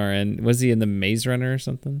Midsommar, and was he in the Maze Runner or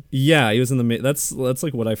something? Yeah, he was in the. That's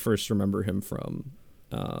like what I first remember him from.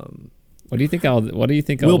 What do you think?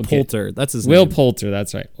 Will Poulter. That's his name. Will Poulter.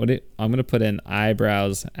 That's right. I'm gonna put in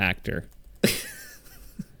eyebrows actor.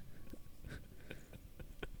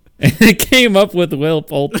 And it came up with Will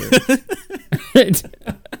Poulter.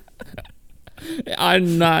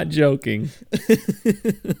 I'm not joking.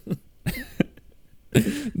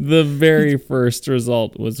 The very first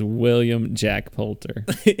result was William Jack Poulter.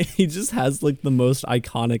 He just has like the most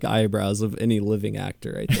iconic eyebrows of any living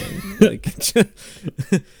actor, I think. Like,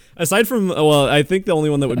 aside from, I think the only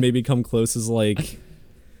one that would maybe come close is like,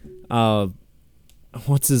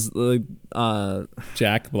 what's his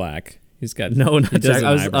Jack Black. He's got Jack.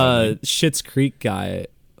 I was Schitt's Creek guy.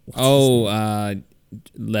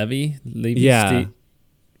 Levy. Yeah.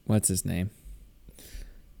 What's his name?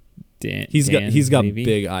 He's got Levy?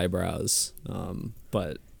 big eyebrows.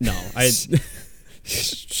 But no, I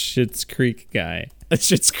Schitt's Creek guy. a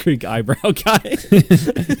Schitt's Creek eyebrow guy.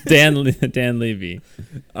 Dan Levy.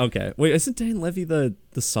 Okay, wait, isn't Dan Levy the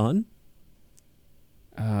son?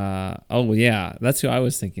 Oh yeah, that's who I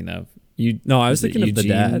was thinking of. No, I was thinking of the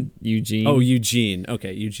dad. Eugene. Oh, Eugene.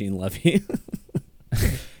 Okay, Eugene Levy.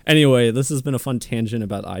 Anyway, this has been a fun tangent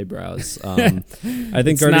about eyebrows. I think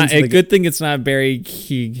it's not a good thing. It's not Barry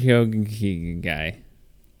Keoghan guy.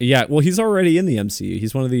 Yeah, well, he's already in the MCU.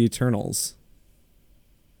 He's one of the Eternals.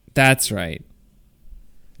 That's right.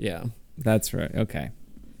 Yeah, that's right. Okay.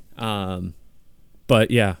 But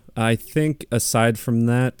yeah, I think aside from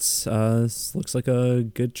that, this looks like a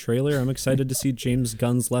good trailer. I'm excited to see James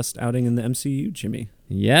Gunn's last outing in the MCU, Jimmy.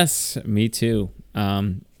 Yes, me too.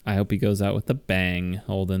 I hope he goes out with a bang,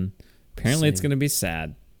 Holden. Apparently, it's going to be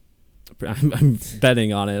sad. I'm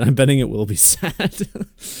betting on it. I'm betting it will be sad.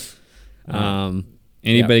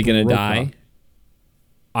 Anybody going to die?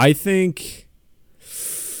 I think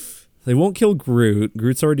they won't kill Groot.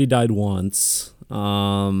 Groot's already died once.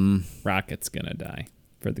 Rocket's going to die.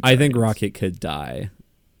 I think Rocket could die.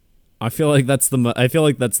 I feel like that's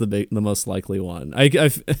the most likely one.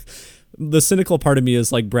 The cynical part of me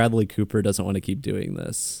is like Bradley Cooper doesn't want to keep doing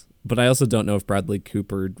this, but I also don't know if Bradley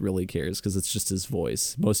Cooper really cares because it's just his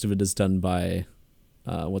voice. Most of it is done by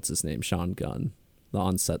what's his name, Sean Gunn, the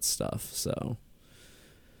on-set stuff. So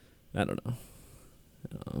I don't know.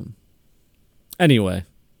 Anyway,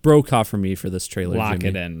 Brokaw for me for this trailer. Lock Jimmy.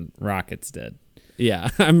 it in. Rocket's dead. Yeah,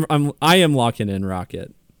 I am locking in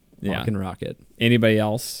Rocket. Locking Rocket. Anybody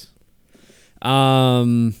else?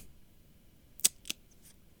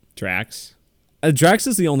 Drax. Drax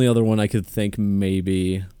is the only other one I could think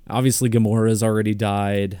maybe. Obviously, Gamora's already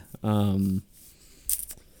died.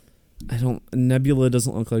 Nebula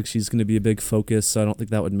doesn't look like she's going to be a big focus, so I don't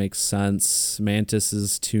think that would make sense. Mantis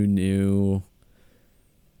is too new,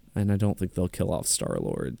 and I don't think they'll kill off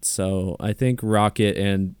Star-Lord. So I think Rocket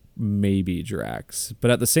and maybe Drax.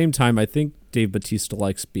 But at the same time, I think Dave Bautista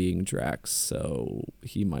likes being Drax, so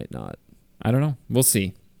he might not. I don't know. We'll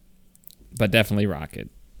see. But definitely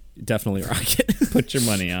Rocket. Definitely Rocket. Put your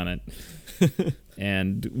money on it.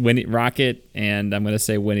 And Rocket, and I'm going to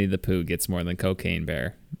say Winnie the Pooh gets more than Cocaine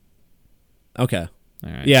Bear. Okay.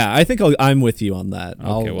 All right. Yeah, I think I'm with you on that.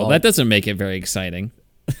 Okay, that doesn't make it very exciting.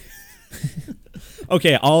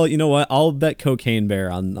 Okay, you know what? I'll bet Cocaine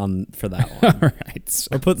Bear on for that one. All right. So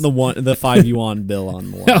or put the 5 yuan bill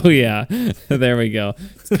on the one. Oh yeah. There we go.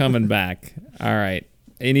 It's coming back. All right.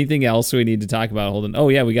 Anything else we need to talk about, Holden? Oh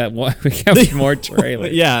yeah, we got more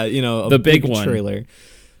trailers. Yeah, the big one trailer.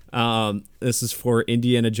 This is for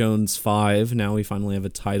Indiana Jones 5. Now we finally have a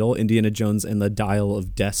title: Indiana Jones and the Dial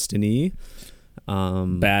of Destiny.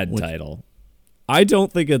 Bad title. I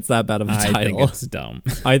don't think it's that bad of a title. I think it's dumb.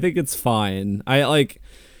 I think it's fine. I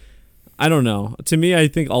don't know. To me, I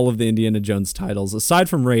think all of the Indiana Jones titles, aside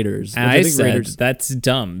from Raiders, and I said Raiders, that's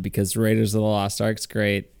dumb because Raiders of the Lost Ark's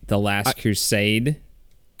great. The Last Crusade,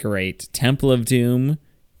 great. Temple of Doom,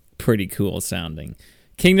 pretty cool sounding.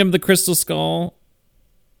 Kingdom of the Crystal Skull,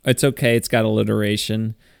 it's okay. It's got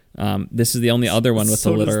alliteration. This is the only other one with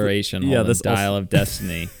alliteration. The Dial of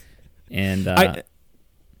Destiny, and I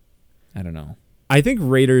don't know. I think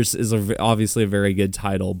Raiders is obviously a very good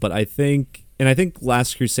title, but I think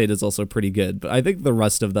Last Crusade is also pretty good. But I think the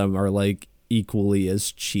rest of them are like equally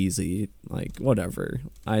as cheesy. Like whatever.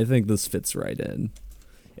 I think this fits right in.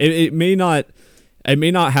 It may not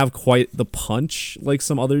have quite the punch like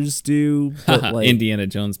some others do. But like, Indiana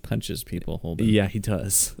Jones punches people. Holden. Yeah, he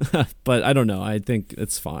does. But I don't know. I think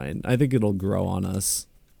it's fine. I think it'll grow on us.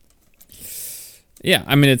 Yeah,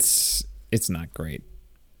 I mean it's not great,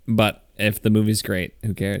 but if the movie's great,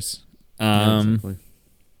 who cares? Yeah, exactly.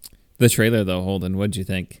 The trailer though, Holden, what'd you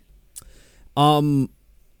think? I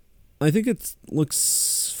think it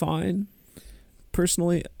looks fine.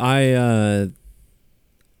 Personally, I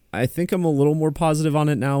think I'm a little more positive on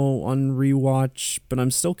it now on rewatch, but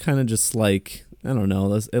I'm still kind of just like, I don't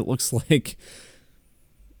know. It looks like,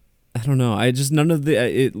 I don't know.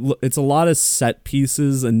 It's a lot of set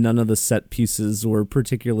pieces, and none of the set pieces were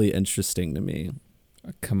particularly interesting to me.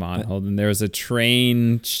 Come on, Holden. There was a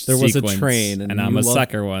train. There was a train, and I'm a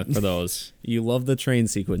sucker for those. You love the train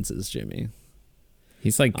sequences, Jimmy.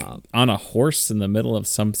 He's like on a horse in the middle of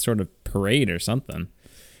some sort of parade or something.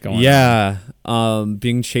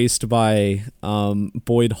 Being chased by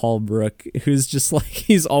Boyd Holbrook, who's just like,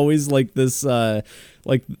 he's always like this,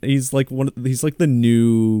 he's like the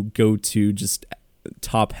new go-to just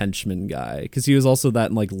top henchman guy, because he was also that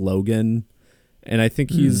in like Logan, and I think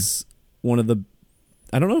he's one of the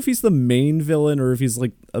I don't know if he's the main villain or if he's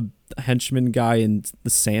like a henchman guy in The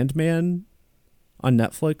Sandman on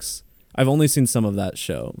Netflix. I've only seen some of that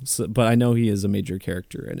show, but I know he is a major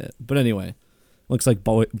character in it. But anyway, looks like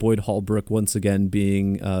Boyd Holbrook once again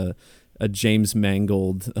being a James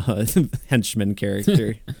Mangold henchman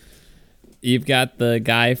character. You've got the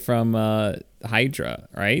guy from Hydra,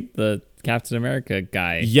 right? The Captain America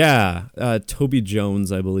guy. Yeah, Toby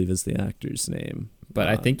Jones, I believe, is the actor's name. But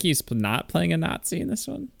I think he's not playing a Nazi in this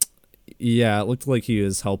one. Yeah, it looked like he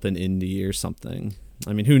was helping Indy or something.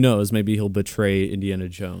 I mean, who knows? Maybe he'll betray Indiana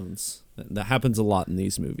Jones. That happens a lot in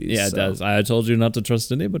these movies. Yeah, it does. I told you not to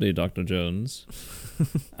trust anybody, Dr. Jones.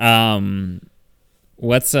 You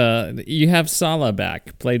have Sala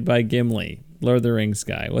back, played by Gimli, Lord of the Rings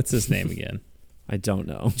guy. What's his name again? I don't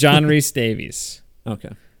know. John Rhys Davies.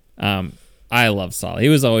 Okay. I love Sala. He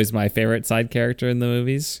was always my favorite side character in the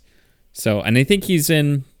movies. And I think he's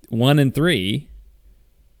in 1 and 3,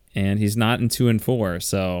 and he's not in 2 and 4.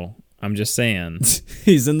 So I'm just saying,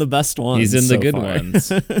 he's in the best ones. He's in the good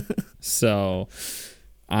ones. So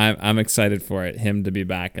I'm excited for him to be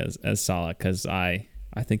back as Sala, because I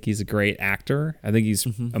think he's a great actor. I think he's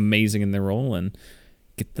amazing in the role, and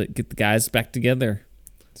get the guys back together.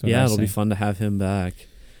 Yeah, it'll be fun to have him back.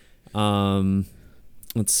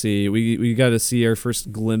 Let's see. We got to see our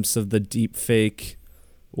first glimpse of the deep fake,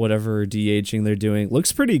 whatever de-aging they're doing.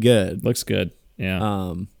 Looks pretty good. Looks good.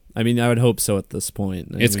 Yeah. I mean, I would hope so at this point.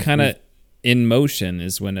 It's kind of in motion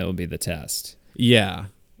is when it'll be the test. Yeah.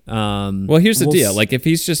 Well, here's the deal. Like, if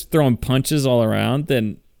he's just throwing punches all around,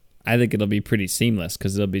 then I think it'll be pretty seamless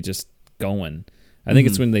because it'll be just going. I think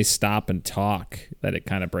it's when they stop and talk that it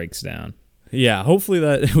kind of breaks down. Yeah, hopefully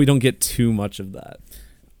that we don't get too much of that.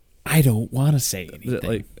 I don't want to say anything.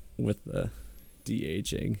 Like with the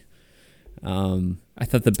de-aging. I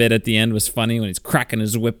thought the bit at the end was funny when he's cracking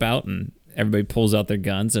his whip out and everybody pulls out their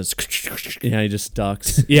guns. And he just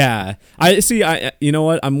ducks. Yeah. You know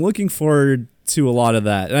what? I'm looking forward to a lot of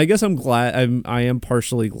that. And I guess I'm glad, I am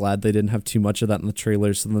partially glad they didn't have too much of that in the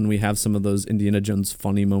trailer, so then we have some of those Indiana Jones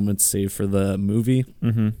funny moments saved for the movie.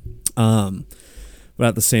 But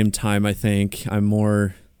at the same time, I think I'm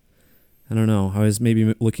more, I don't know, I was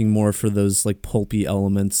maybe looking more for those like pulpy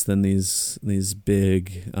elements than these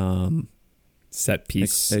big set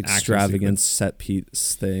piece extravagant set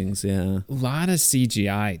piece things. Yeah, a lot of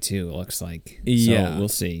CGI too, it looks like. Yeah, so we'll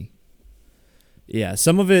see. Yeah,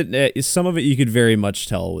 some of it you could very much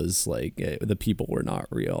tell was like the people were not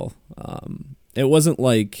real. It wasn't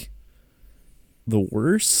like the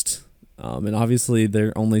worst, and obviously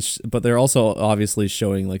but they're also obviously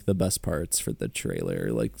showing like the best parts for the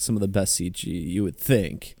trailer, like some of the best CG you would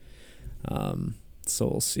think. So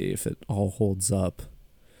we'll see if it all holds up.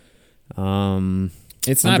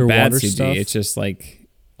 It's not bad CG. Stuff. It's just like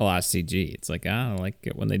a lot of CG. It's like I don't like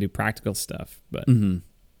it when they do practical stuff, but.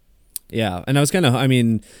 Yeah, and I was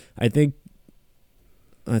I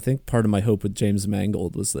think part of my hope with James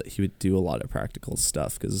Mangold was that he would do a lot of practical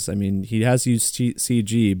stuff, because I mean he has used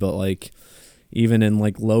CG, but like even in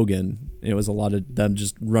like Logan, it was a lot of them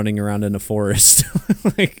just running around in a forest.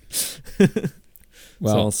 Like,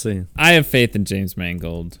 well, so I'll see. I have faith in James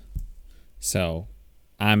Mangold, so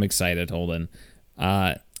I'm excited. Holden,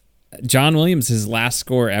 John Williams, his last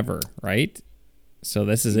score ever, right? So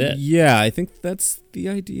this is it. Yeah, I think that's the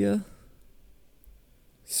idea.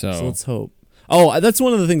 So let's hope. Oh, that's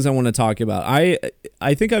one of the things I want to talk about.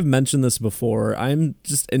 I think I've mentioned this before. I'm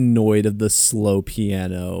just annoyed of the slow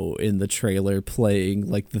piano in the trailer playing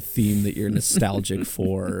like the theme that you're nostalgic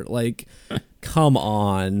for. Like, come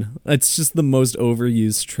on. It's just the most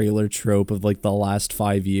overused trailer trope of like the last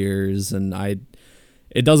 5 years, and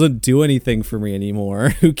it doesn't do anything for me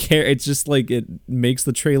anymore. Who cares? It's just like it makes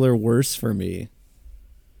the trailer worse for me.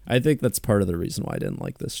 I think that's part of the reason why I didn't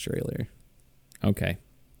like this trailer. Okay.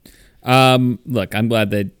 Look, I'm glad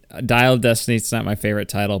that Dial of Destiny is not my favorite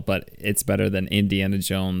title, but it's better than Indiana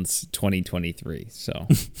Jones 2023. So,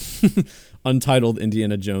 untitled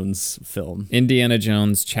Indiana Jones film. Indiana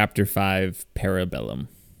Jones Chapter 5 Parabellum.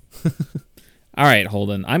 All right,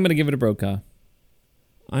 Holden. I'm gonna give it a Brokaw.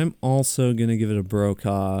 I'm also gonna give it a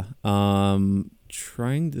Brokaw.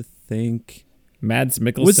 Trying to think. Mads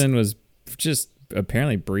Mikkelsen was just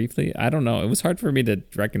apparently briefly. I don't know. It was hard for me to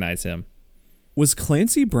recognize him. Was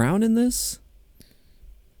Clancy Brown in this?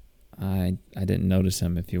 I didn't notice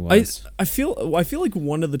him if he was. I feel like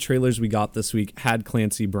one of the trailers we got this week had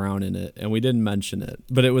Clancy Brown in it, and we didn't mention it,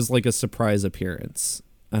 but it was like a surprise appearance.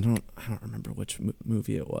 I don't remember which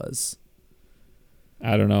movie it was.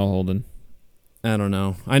 I don't know, Holden. I don't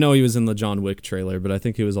know. I know he was in the John Wick trailer, but I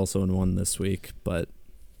think he was also in one this week. But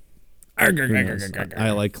Who knows?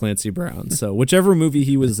 I like Clancy Brown. So whichever movie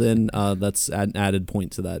he was in, that's an added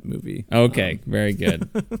point to that movie. Okay, very good.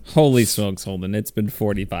 Holy smokes, Holden. It's been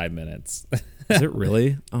 45 minutes. Is it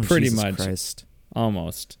really? Oh, Pretty Jesus much. Christ.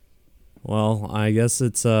 Almost. Well, I guess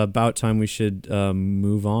it's about time we should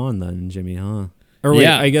move on then, Jimmy, huh? Or wait,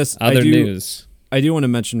 Yeah, I guess other news. I do want to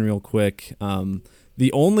mention real quick,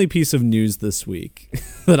 the only piece of news this week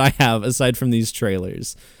that I have, aside from these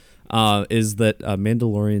trailers, is that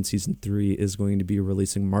Mandalorian Season 3 is going to be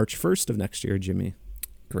releasing March 1st of next year, Jimmy.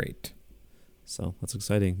 Great. So that's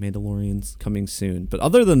exciting. Mandalorian's coming soon. But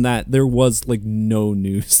other than that, there was like no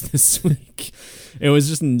news this week. It was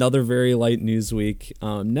just another very light news week.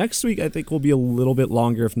 Next week, I think will be a little bit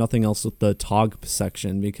longer, if nothing else, with the TOG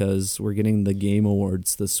section, because we're getting the Game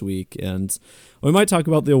Awards this week. And we might talk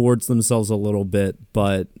about the awards themselves a little bit,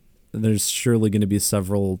 but there's surely going to be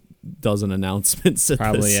several dozen announcements.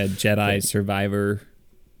 Probably a Jedi Survivor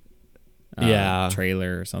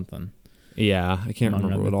trailer or something. Yeah, I can't Among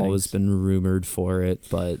remember other what all has things. been rumored for it,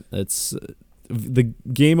 but it's the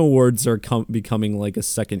Game Awards are becoming like a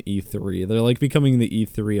second E3. They're like becoming the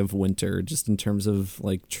E3 of winter, just in terms of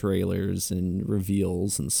like trailers and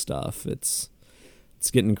reveals and stuff. It's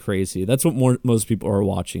getting crazy. That's what most people are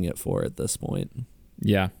watching it for at this point.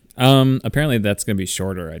 Yeah. Apparently that's going to be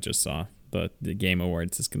shorter, I just saw. But the Game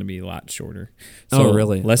Awards is going to be a lot shorter. So Oh,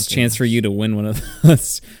 really? Less Okay. chance for you to win one of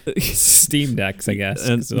those Steam Decks, I guess,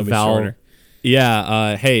 And 'cause it'll be Valve- shorter.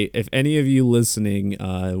 Yeah, hey, if any of you listening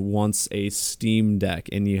wants a Steam Deck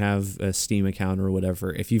and you have a Steam account or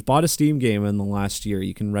whatever, if you've bought a Steam game in the last year,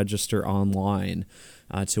 you can register online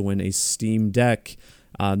to win a Steam Deck.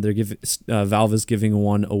 Valve is giving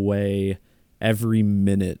one away every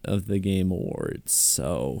minute of the Game Awards.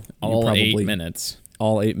 So All 8 minutes.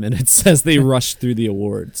 all 8 minutes as they rush through the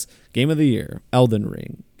awards. Game of the Year, Elden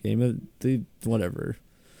Ring, Game of the whatever.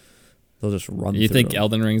 They'll just run You through think them.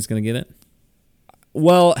 Elden Ring's going to get it?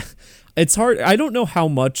 Well, it's hard. I don't know how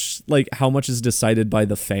much is decided by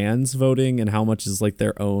the fans voting and how much is like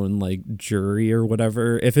their own like jury or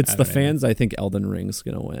whatever. If it's I the don't know. fans, I think Elden Ring's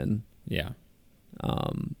going to win. Yeah.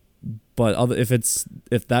 But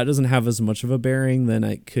if that doesn't have as much of a bearing, then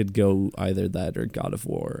it could go either that or God of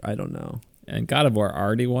War. I don't know. And God of War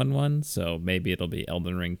already won one, so maybe it'll be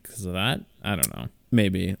Elden Ring because of that. I don't know.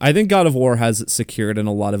 Maybe. I think God of War has it secured in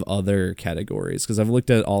a lot of other categories because I've looked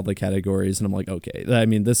at all the categories and I'm like, okay, I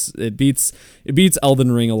mean, it beats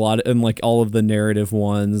Elden Ring a lot in like all of the narrative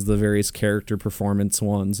ones, the various character performance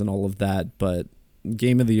ones, and all of that. But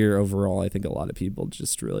Game of the Year overall, I think a lot of people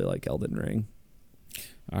just really like Elden Ring.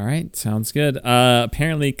 All right, sounds good.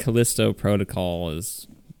 Apparently, Callisto Protocol is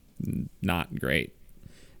not great.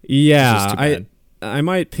 Yeah, Just too bad. I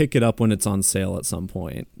might pick it up when it's on sale at some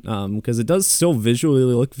point because it does still visually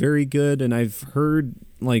look very good, and I've heard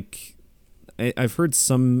I've heard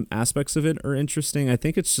some aspects of it are interesting. I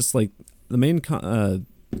think it's just like the main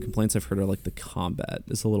complaints I've heard are like the combat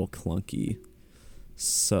is a little clunky,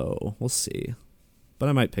 so we'll see. But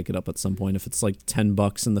I might pick it up at some point if it's like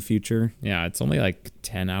 $10 in the future. Yeah, it's only like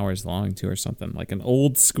 10 hours long, too, or something. Like an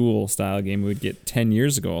old school style game we would get 10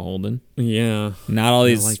 years ago, Holden. Yeah, Not all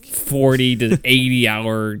these like 40 to 80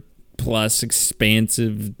 hour plus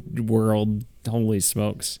expansive world. Holy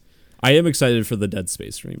smokes. I am excited for the Dead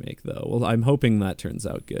Space remake, though. Well, I'm hoping that turns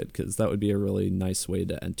out good because that would be a really nice way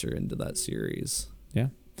to enter into that series. Yeah.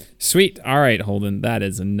 Sweet. All right, Holden. That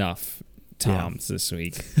is enough Toms this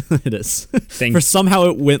week. It is. Thanks. For somehow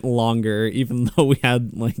it went longer, even though we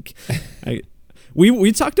had like,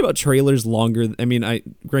 we talked about trailers longer. I mean,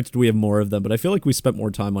 granted we have more of them, but I feel like we spent more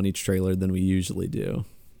time on each trailer than we usually do.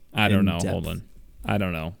 I don't in know, depth. Holden. I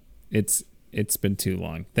don't know. It's been too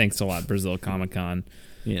long. Thanks a lot, Brazil Comic Con.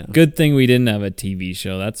 Yeah. Good thing we didn't have a TV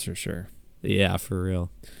show, that's for sure. Yeah, for real.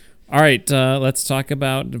 All right, let's talk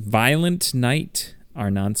about Violent Night, our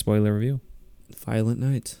non-spoiler review. Violent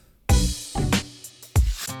Night.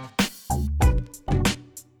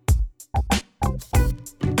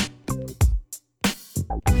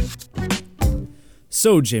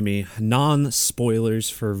 So, Jimmy, non-spoilers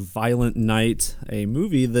for Violent Night, a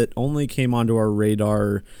movie that only came onto our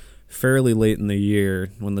radar fairly late in the year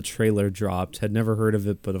when the trailer dropped. Had never heard of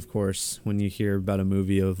it, but of course, when you hear about a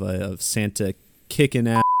movie of Santa kicking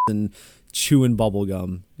ass and chewing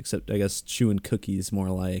bubblegum, except I guess chewing cookies more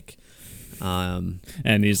like. And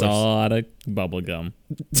he's all out of bubble gum.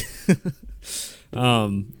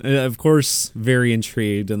 Of course, very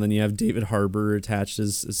intrigued, and then you have David Harbour attached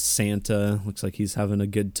as Santa. Looks like he's having a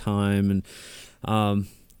good time, and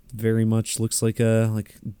very much looks like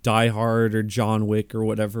Die Hard or John Wick or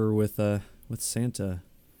whatever with Santa.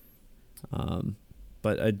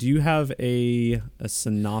 But do you have a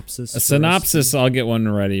synopsis? A synopsis. I'll get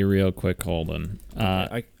one ready real quick. Holden.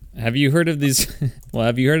 Have you heard of these? Well,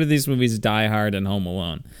 have you heard of these movies, Die Hard and Home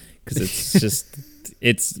Alone? Because it's just,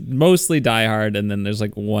 it's mostly Die Hard, and then there's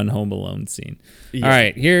like one Home Alone scene. Yeah. All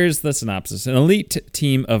right, here's the synopsis. An elite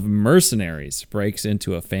team of mercenaries breaks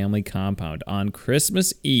into a family compound on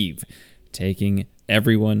Christmas Eve, taking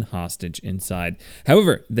everyone hostage inside.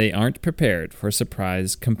 However, they aren't prepared for a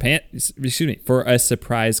surprise combatant.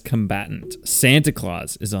 Santa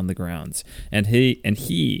Claus is on the grounds, and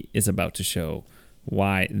he is about to show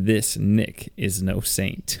why this Nick is no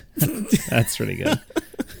saint. That's pretty good.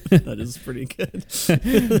 That is pretty good.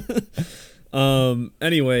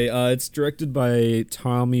 Anyway, it's directed by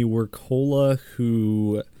Tommy Wirkola,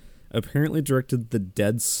 who apparently directed the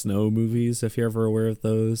Dead Snow movies, if you're ever aware of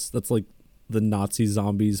those. That's like the Nazi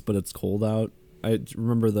zombies, but it's cold out. I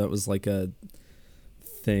remember that was like a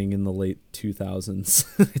thing in the late 2000s.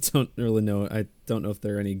 I don't really know. I don't know if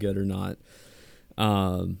they're any good or not.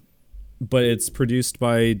 But it's produced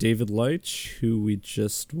by David Leitch, who we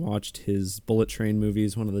just watched his Bullet Train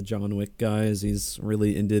movies, one of the John Wick guys. He's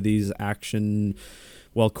really into these action,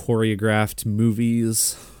 well-choreographed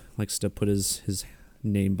movies. Likes to put his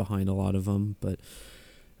name behind a lot of them. But,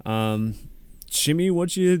 Jimmy,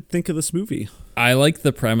 what'd you think of this movie? I like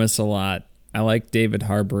the premise a lot. I like David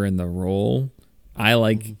Harbour in the role. I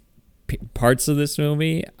like parts of this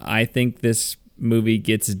movie. I think this movie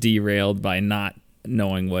gets derailed by not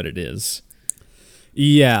knowing what it is.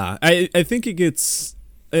 Yeah, I think it gets.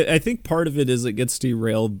 I think part of it is it gets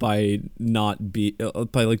derailed by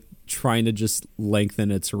by like trying to just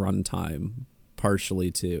lengthen its runtime,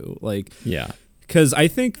 partially too. Like, yeah, because I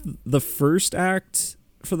think the first act,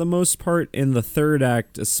 for the most part, and the third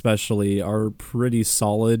act especially, are pretty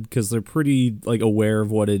solid because they're pretty like aware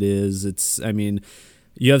of what it is. I mean,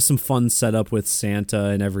 you have some fun setup with Santa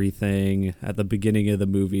and everything at the beginning of the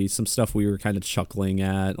movie. Some stuff we were kind of chuckling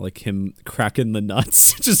at, like him cracking the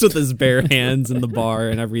nuts just with his bare hands in the bar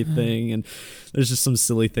and everything. And there's just some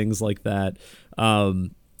silly things like that.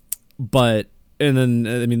 And then,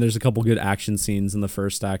 I mean, there's a couple good action scenes in the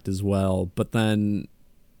first act as well. But then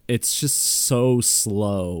it's just so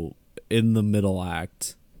slow in the middle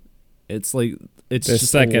act. It's like, it's the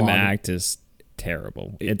just second act is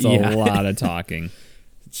terrible. It's a lot of talking.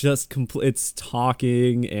 It's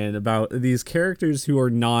talking and about these characters who are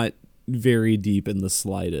not very deep in the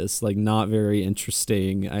slightest, like not very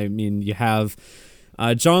interesting. I mean, you have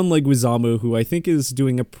John Leguizamo, who I think is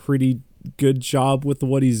doing a pretty good job with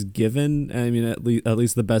what he's given. I mean, at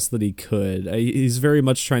least the best that he could. He's very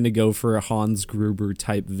much trying to go for a Hans Gruber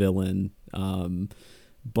type villain,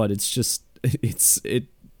 but it's just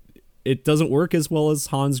it doesn't work as well as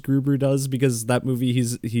Hans Gruber does, because that movie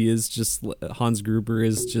Hans Gruber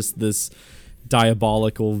is just this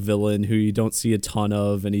diabolical villain who you don't see a ton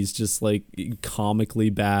of, and he's just like comically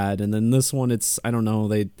bad. And then this one, I don't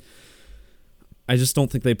know, I just don't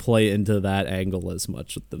think they play into that angle as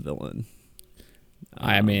much with the villain.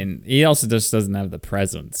 I mean, he also just doesn't have the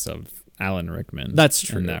presence of Alan Rickman. That's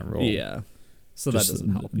true. In that role. Yeah. So just that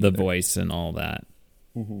doesn't help the voice and all that.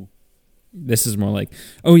 Mm-hmm. This is more like,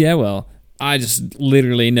 oh yeah, well, I just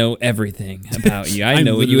literally know everything about you. I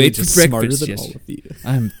know what you ate for breakfast yesterday.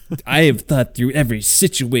 I have thought through every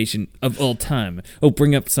situation of all time. Oh,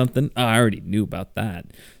 bring up something. Oh, I already knew about that.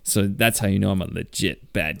 So that's how you know I'm a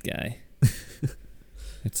legit bad guy.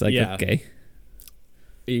 It's like, okay.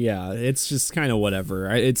 Yeah, it's just kind of whatever.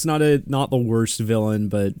 It's not the worst villain,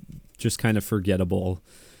 but just kind of forgettable.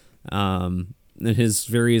 And his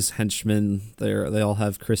various henchmen, they all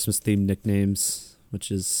have Christmas-themed nicknames,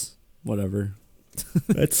 which is whatever.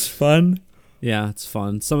 That's fun. Yeah, it's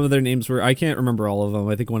fun. Some of their names I can't remember all of them.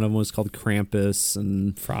 I think one of them was called Krampus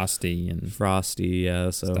and Frosty.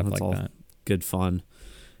 Yeah, so that's like all that. Good fun.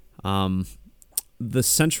 The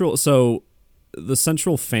central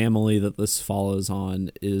family that this follows on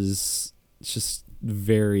is just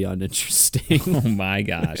very uninteresting. Oh my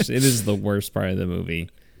gosh, it is the worst part of the movie.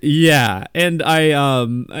 Yeah, and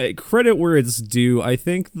I credit where it's due. I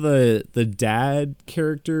think the dad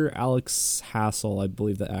character, Alex Hassel, I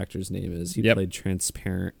believe the actor's name is. He played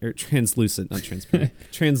translucent, not transparent.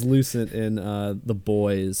 Translucent in The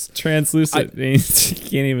Boys. Translucent means you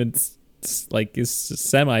can't even like it's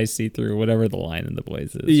semi see through, whatever the line in The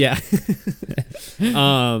Boys is. Yeah.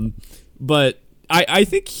 But I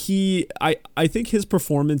think I think his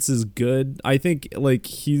performance is good. I think like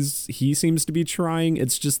he seems to be trying.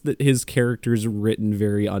 It's just that his character's written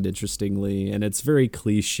very uninterestingly, and it's very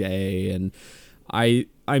cliche. And I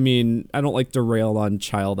mean, I don't like to rail on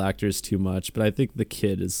child actors too much, but I think the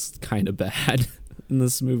kid is kind of bad in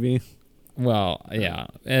this movie. Well, yeah,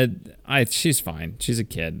 she's fine. She's a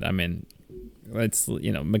kid. I mean, it's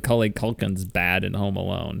Macaulay Culkin's bad in Home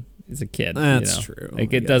Alone. He's a kid. That's true.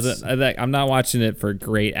 Like it doesn't. I'm not watching it for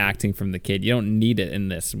great acting from the kid. You don't need it in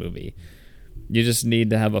this movie. You just need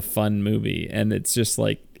to have a fun movie, and it's just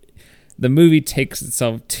like the movie takes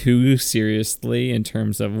itself too seriously in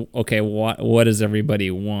terms of what does everybody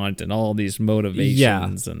want and all these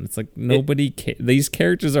motivations, and it's like these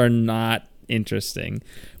characters are not interesting.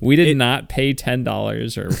 We did not pay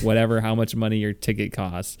 $10 or whatever how much money your ticket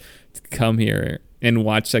costs to come here and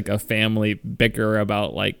watch like a family bicker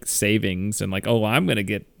about like savings and like, oh, I'm gonna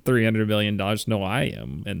get $300 million. No, I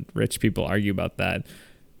am. And rich people argue about that.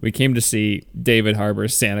 We came to see David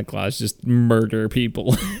Harbour's Santa Claus just murder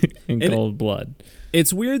people in cold blood.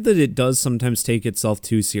 It's weird that it does sometimes take itself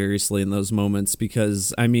too seriously in those moments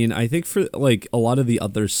because, I mean, I think for like a lot of the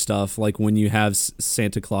other stuff, like when you have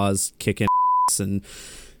Santa Claus kicking ass and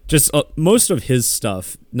just most of his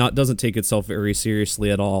stuff doesn't take itself very seriously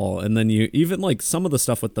at all. And then you even like some of the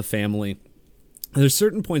stuff with the family, there's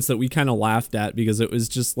certain points that we kind of laughed at because it was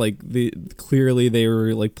just like clearly they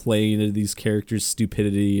were like playing into these characters'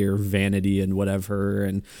 stupidity or vanity and whatever.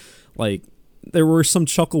 And like there were some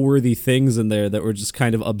chuckle-worthy things in there that were just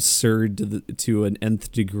kind of absurd to an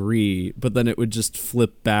nth degree. But then it would just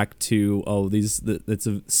flip back to, it's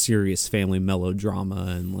a serious family melodrama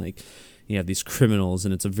and like, you have these criminals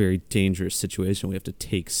and it's a very dangerous situation we have to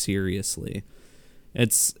take seriously.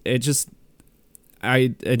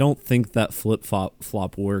 I don't think that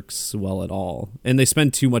flip-flop works well at all. And they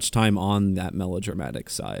spend too much time on that melodramatic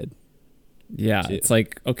side. Yeah, too. It's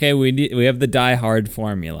like, okay, we have the Die Hard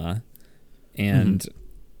formula and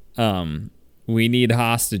we need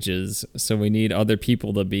hostages, so we need other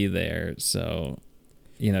people to be there. So,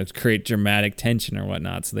 to create dramatic tension or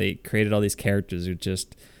whatnot. So they created all these characters who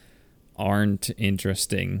just aren't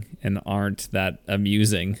interesting and aren't that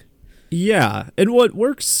amusing. Yeah, and what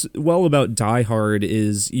works well about Die Hard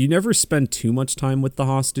is you never spend too much time with the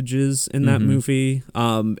hostages in that movie.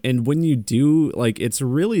 And when you do, like, it's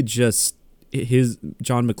really just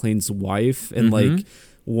John McClane's wife and like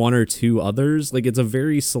one or two others. Like, it's a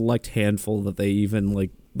very select handful that they even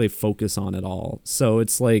like they focus on at all. So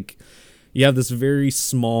it's like you have this very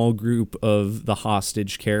small group of the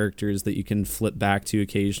hostage characters that you can flip back to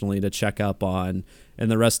occasionally to check up on. And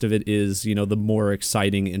the rest of it is, the more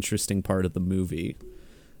exciting, interesting part of the movie.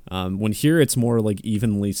 When here, it's more like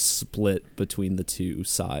evenly split between the two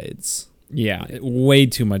sides. Yeah, way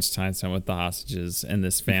too much time spent with the hostages and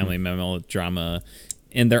this family melodrama.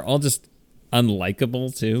 And they're all just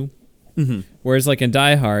unlikable, too. Whereas, like, in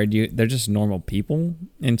Die Hard, they're just normal people.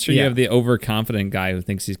 And sure, you have the overconfident guy who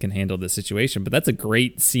thinks he can handle the situation, but that's a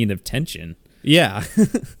great scene of tension. Yeah.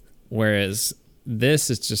 Whereas this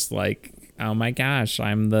is just like, oh my gosh,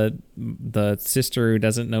 I'm the sister who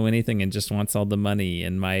doesn't know anything and just wants all the money,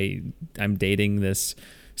 and I'm dating this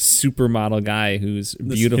supermodel guy who's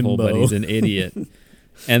beautiful, but he's an idiot.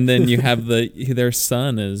 And then you have their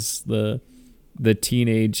son is the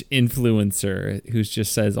teenage influencer who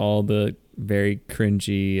just says all the very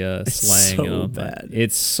cringy slang. So bad.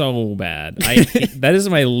 It's so bad. That is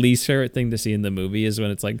my least favorite thing to see in the movie is when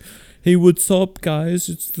it's like, hey, what's up, guys?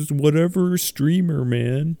 It's this whatever streamer,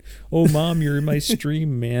 man. Oh, Mom, you're in my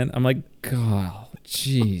stream, man. I'm like, God,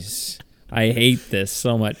 jeez. I hate this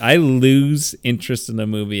so much. I lose interest in the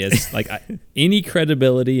movie. As like any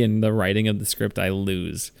credibility in the writing of the script, I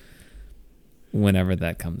lose whenever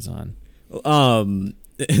that comes on.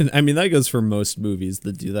 And I mean, that goes for most movies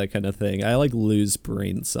that do that kind of thing. I like lose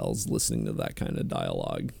brain cells listening to that kind of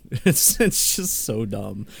dialogue. It's just so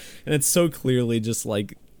dumb. And it's so clearly just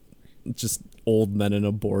old men in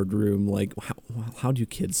a boardroom. Like, how do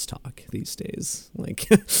kids talk these days? Like,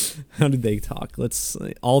 how do they talk?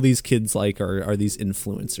 All these kids are these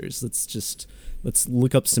influencers. Let's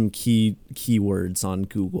look up some keywords on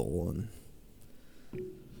Google. And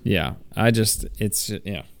yeah,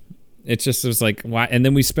 it was like, why? And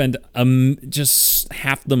then we spend just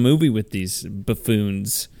half the movie with these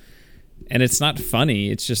buffoons, and it's not funny.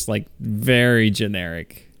 It's just like very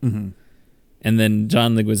generic. And then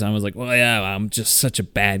John Leguizamo was like, well, yeah, I'm just such a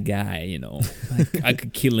bad guy, Like, I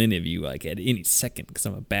could kill any of you like at any second because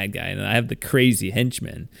I'm a bad guy. And I have the crazy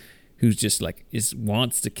henchman who's just like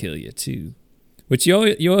wants to kill you too. Which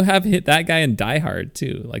you'll have hit that guy in Die Hard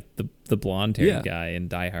too, like the blonde-haired guy in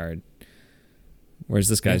Die Hard. Whereas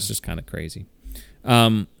this guy's just kind of crazy.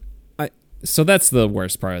 So that's the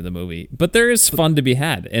worst part of the movie. But there is fun to be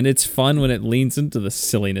had. And it's fun when it leans into the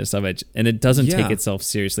silliness of it. And it doesn't take itself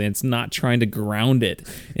seriously. And it's not trying to ground it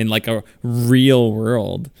in like a real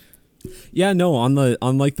world. Yeah, no, on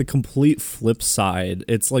like the complete flip side,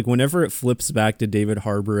 it's like whenever it flips back to David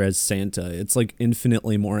Harbour as Santa, it's like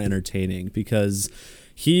infinitely more entertaining because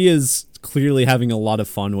he is clearly having a lot of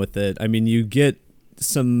fun with it. I mean, you get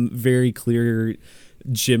some very clear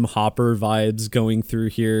Jim Hopper vibes going through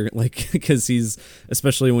here, like because he's,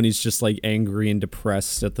 especially when he's just like angry and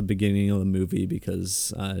depressed at the beginning of the movie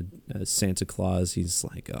because as Santa Claus, he's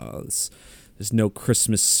like, oh, there's no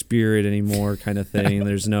Christmas spirit anymore kind of thing.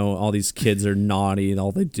 There's no, all these kids are naughty and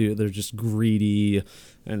all they do, they're just greedy.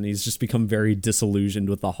 And he's just become very disillusioned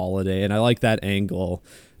with the holiday. And I like that angle.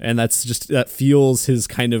 And that's just, that fuels his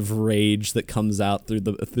kind of rage that comes out through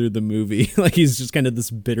the movie. Like he's just kind of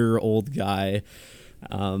this bitter old guy.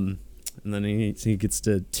 And then he gets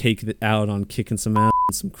to take it out on kicking some ass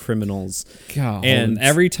and some criminals. God, and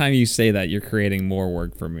every time you say that, you're creating more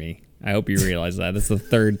work for me. I hope you realize that. It's the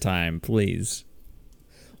third time, please.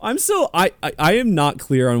 I am not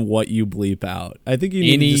clear on what you bleep out. I think you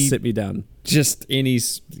need to just sit me down. Just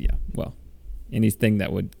anything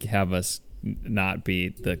that would have us not be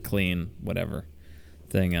the clean whatever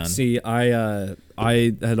thing on. See, I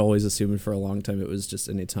had always assumed for a long time it was just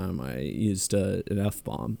any time I used an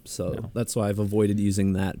F-bomb. So that's why I've avoided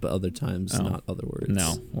using that, but other times not other words.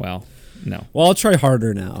 No. Well, I'll try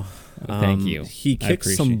harder now. Thank you. He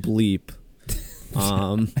kicks some bleep.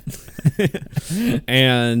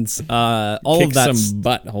 And all kick of that some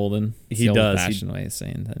butt, Holden. It's he the does. old-fashioned way of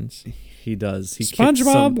saying things. He does. He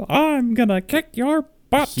SpongeBob, I'm gonna kick your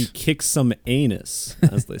butt. He kicks some anus,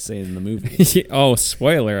 as they say in the movie. Oh,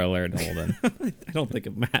 spoiler alert, Holden. I don't think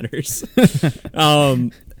it matters.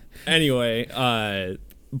 Anyway,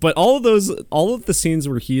 but all of the scenes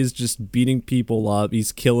where he is just beating people up,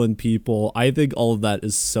 he's killing people, I think all of that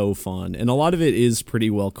is so fun. And a lot of it is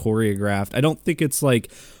pretty well choreographed. I don't think it's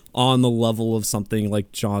like on the level of something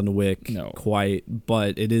like John Wick quite,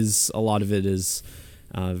 but it is, a lot of it is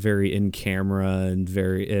very in camera and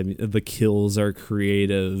the kills are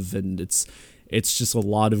creative and it's just a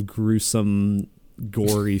lot of gruesome,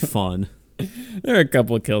 gory fun. There are a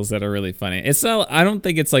couple of kills that are really funny. It's not, I don't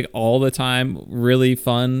think it's like all the time really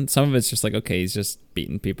fun. Some of it's just like, okay, he's just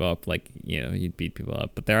beating people up, like, you know, you'd beat people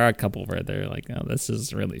up. But there are a couple where they're like, oh, this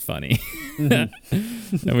is really funny.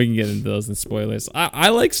 Mm-hmm. And we can get into those in spoilers. I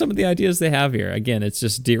like some of the ideas they have here. Again, it's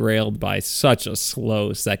just derailed by such a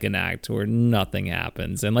slow second act where nothing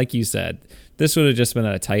happens. And like you said, this would have just been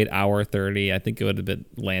a tight hour 30. I think it would have been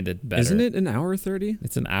landed better. Isn't it an hour 30?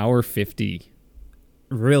 It's an hour 50.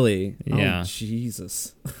 Really? Yeah. Oh,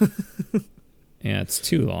 Jesus. Yeah, it's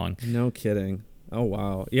too long. No kidding. Oh,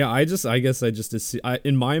 wow. Yeah, I guess I just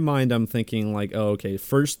in my mind, I'm thinking like, oh, okay,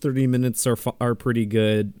 first 30 minutes are pretty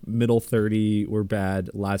good. Middle 30 were bad.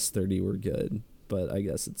 Last 30 were good. But I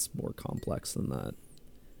guess it's more complex than that.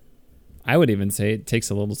 I would even say it takes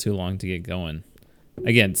a little too long to get going.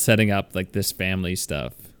 Again, setting up like this family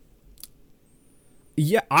stuff.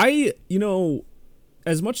 Yeah,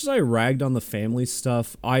 as much as I ragged on the family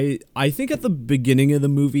stuff, I think at the beginning of the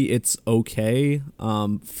movie it's okay.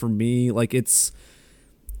 For me, like it's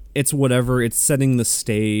whatever. It's setting the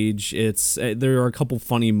stage. There are a couple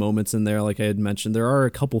funny moments in there, like I had mentioned. There are a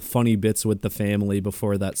couple funny bits with the family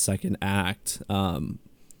before that second act.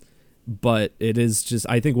 But it is just,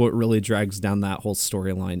 I think what really drags down that whole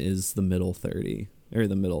storyline is the middle 30 or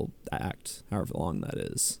the middle act, however long that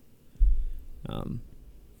is.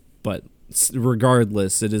 But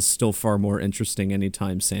regardless, it is still far more interesting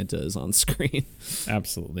anytime Santa is on screen.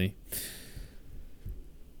 Absolutely.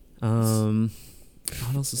 What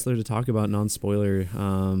else is there to talk about non-spoiler?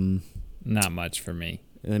 Not much for me.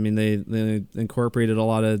 I mean, they incorporated a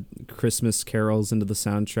lot of Christmas carols into the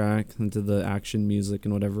soundtrack, into the action music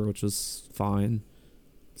and whatever, which was fine.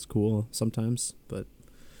 It's cool sometimes, but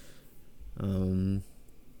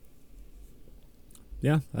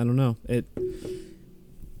yeah, I don't know.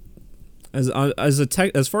 As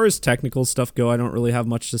far as technical stuff go, I don't really have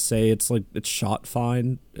much to say. It's shot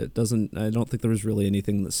fine. I don't think there was really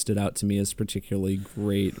anything that stood out to me as particularly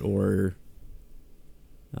great or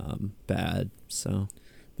bad. So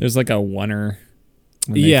there's like a oneer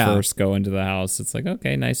when they first go into the house. It's like,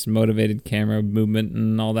 okay, nice motivated camera movement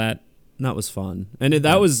and all that. That was fun. And it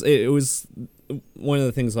was one of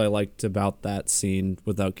the things I liked about that scene,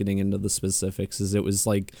 without getting into the specifics, is it was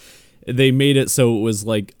like they made it so it was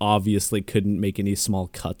like obviously couldn't make any small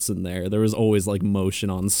cuts in there. There was always like motion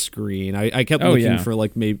on screen. I kept looking for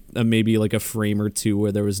like maybe like a frame or two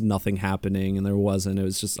where there was nothing happening, and there wasn't. It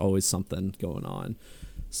was just always something going on.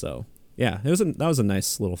 So yeah, that was a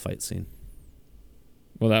nice little fight scene.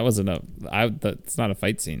 Well, that's not a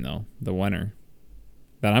fight scene though. The oneer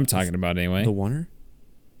that I'm talking about anyway. The oneer?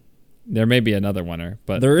 There may be another oneer,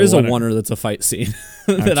 but there is a oneer that's a fight scene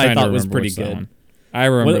that I thought was pretty good. I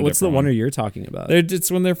remember. What's the oneer you're talking about? It's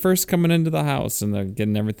when they're first coming into the house and they're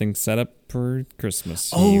getting everything set up for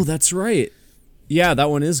Christmas. Oh, that's right. Yeah, that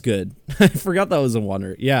one is good. I forgot that was a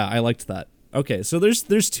oneer. Yeah, I liked that. Okay, so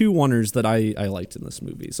there's two oneers that I liked in this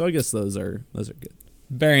movie. So I guess those are good.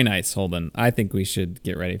 Very nice, Holden. I think we should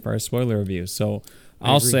get ready for our spoiler review. So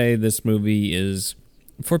I'll say this movie is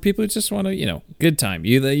for people who just want to, good time.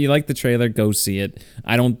 You like the trailer, go see it.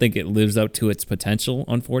 I don't think it lives up to its potential,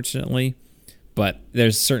 unfortunately. But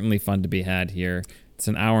there's certainly fun to be had here. It's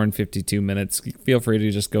an hour and 52 minutes. Feel free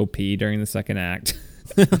to just go pee during the second act.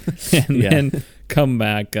 and then come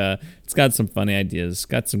back. It's got some funny ideas,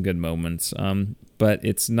 got some good moments. But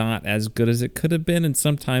it's not as good as it could have been. And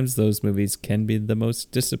sometimes those movies can be the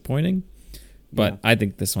most disappointing. But I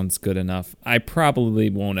think this one's good enough. I probably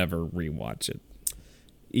won't ever rewatch it.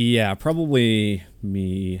 Yeah, probably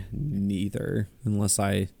me neither. Unless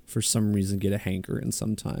I, for some reason, get a hankering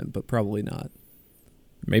sometime. But probably not.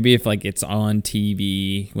 Maybe if it's on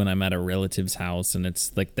TV when I'm at a relative's house and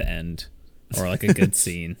it's like the end or like a good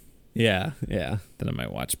scene. Yeah. Then I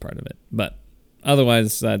might watch part of it. But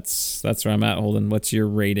otherwise, that's where I'm at, Holden. What's your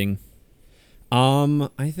rating?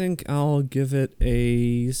 I think I'll give it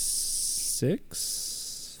a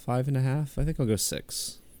 6, 5.5. I think I'll go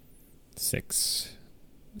 6. 6,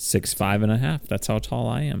 5.5. That's how tall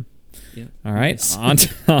I am. Yeah. All right, on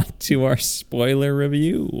to our spoiler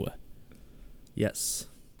review. Yes.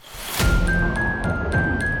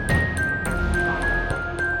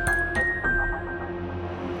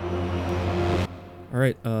 All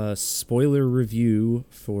right, spoiler review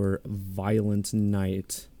for Violent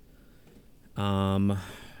Night.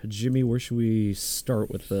 Jimmy, where should we start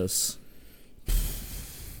with this?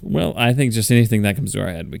 Well, I think just anything that comes to our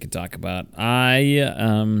head we could talk about.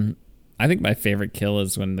 I think my favorite kill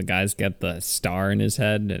is when the guys get the star in his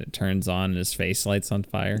head and it turns on and his face lights on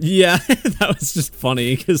fire. Yeah, that was just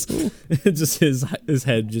funny because just his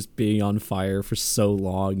head just being on fire for so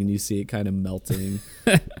long and you see it kind of melting.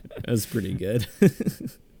 It was pretty good.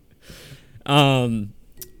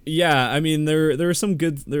 Yeah, I mean there are some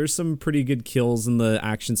pretty good kills in the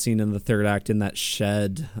action scene in the third act in that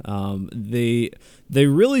shed. They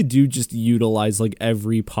really do just utilize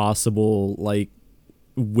every possible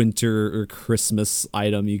winter or Christmas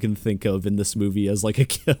item you can think of in this movie as a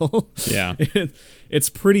kill. Yeah. It's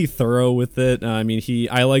pretty thorough with it. I mean,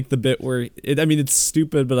 I like the bit where it's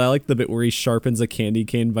stupid, but I like the bit where he sharpens a candy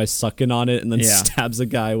cane by sucking on it and then stabs a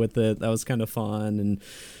guy with it. That was kind of fun.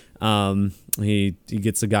 And he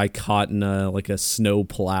gets a guy caught in a snow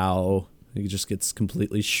plow. He just gets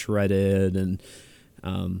completely shredded and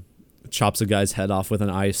chops a guy's head off with an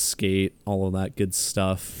ice skate, all of that good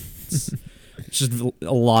stuff. It's just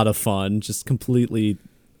a lot of fun, just completely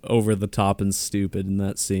over the top and stupid in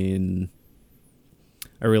that scene.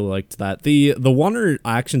 I really liked that. The one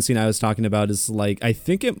action scene I was talking about is I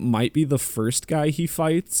think it might be the first guy he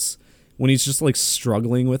fights when he's just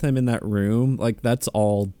struggling with him in that room. That's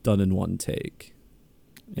all done in one take.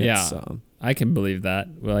 I can believe that.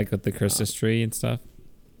 With the Christmas tree and stuff.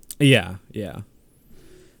 Yeah.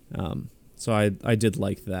 So I did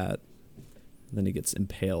like that. Then he gets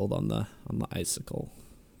impaled on the icicle.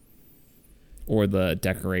 Or the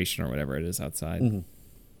decoration or whatever it is outside. Mm-hmm.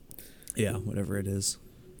 Yeah, whatever it is.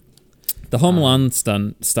 The Home Alone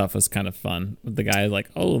stuff was kind of fun. With the guy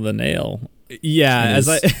the nail. Yeah,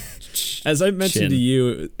 as I mentioned to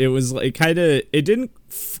you, it was it didn't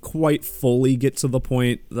quite fully get to the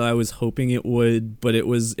point that I was hoping it would, but it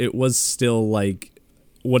was still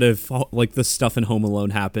what if the stuff in Home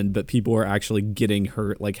Alone happened, but people were actually getting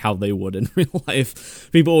hurt how they would in real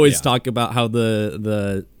life. People always talk about how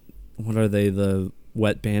the what are they, the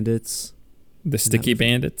wet bandits? The sticky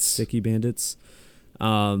bandits. Sticky bandits.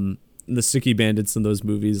 The sticky bandits in those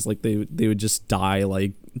movies, they would just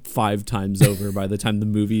die 5 times over by the time the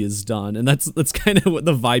movie is done. And that's kind of what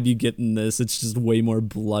the vibe you get in this. It's just way more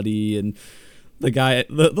bloody, and the guy,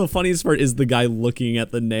 the funniest part is the guy looking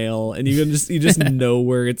at the nail, and you just know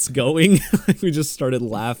where it's going. We just started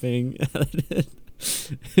laughing at it.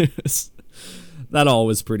 That all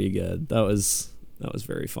was pretty good. That was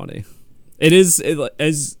very funny.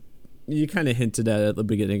 As you kind of hinted at the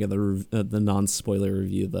beginning of the non-spoiler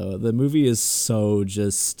review, though. The movie is so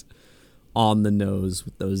just on the nose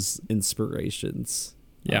with those inspirations.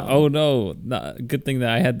 Yeah. Good thing that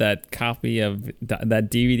I had that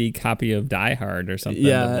DVD copy of Die Hard or something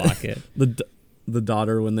to block it. The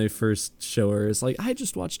daughter, when they first show her, is I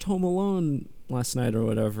just watched Home Alone last night or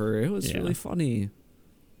whatever. It was really funny.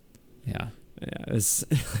 Yeah. Yeah. It's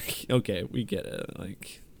okay. We get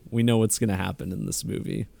it. We know what's gonna happen in this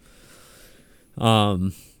movie.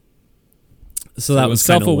 So that it was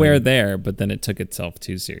self-aware lame. there, but then it took itself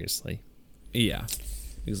too seriously. Yeah,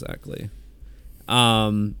 exactly.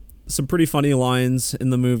 Some pretty funny lines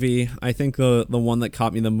in the movie. I think the one that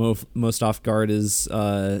caught me the most off guard is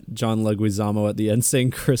John Leguizamo at the end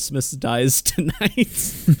saying "Christmas dies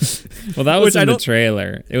tonight." Well, that was Which in the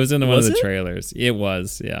trailer. It was in one of the it? trailers. It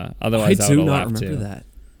was, yeah. Otherwise, I do would have not laughed remember too. that.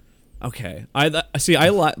 Okay,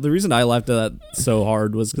 the reason I laughed at that so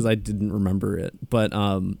hard was because I didn't remember it. But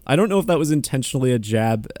I don't know if that was intentionally a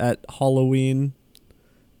jab at Halloween.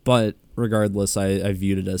 But regardless, I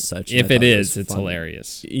viewed it as such. If it is, it's funny.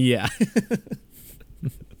 hilarious. Yeah.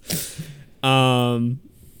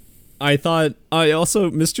 I thought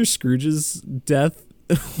Mr. Scrooge's death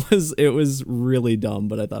was really dumb,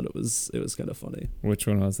 but I thought it was kind of funny. Which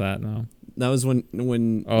one was that now? That was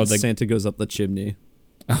when Santa goes up the chimney.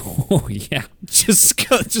 Oh yeah, just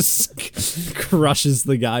crushes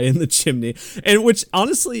the guy in the chimney, and which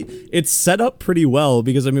honestly it's set up pretty well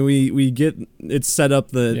because I mean we get it's set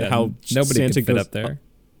up how nobody Santa could fit goes up there.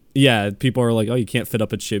 Yeah, people are like, oh, you can't fit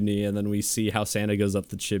up a chimney, and then we see how Santa goes up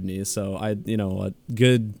the chimney. So a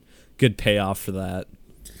good payoff for that.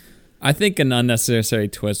 I think an unnecessary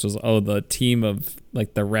twist was the team of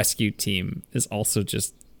like the rescue team is also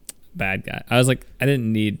just bad guy. I was like, I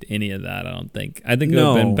didn't need any of that. I don't think. I think it would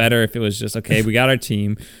have been better if it was just okay. We got our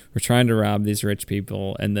team. We're trying to rob these rich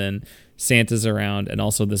people, and then Santa's around, and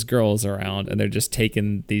also this girl is around, and they're just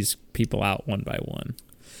taking these people out one by one.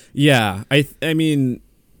 Yeah, I mean,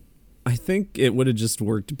 I think it would have just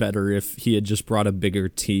worked better if he had just brought a bigger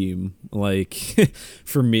team. Like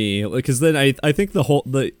for me, because then I think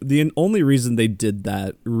the only reason they did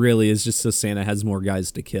that really is just so Santa has more guys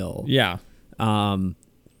to kill. Yeah.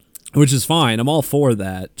 Which is fine. I'm all for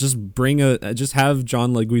that. Just have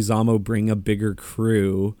John Leguizamo bring a bigger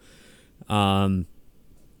crew, and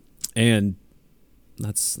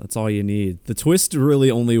that's all you need. The twist really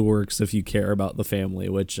only works if you care about the family,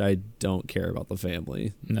 which I don't care about the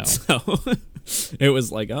family. No. So it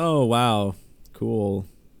was like, oh wow, cool.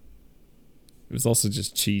 It was also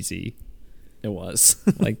just cheesy. It was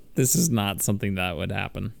like this is not something that would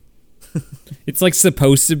happen. It's like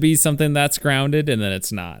supposed to be something that's grounded, and then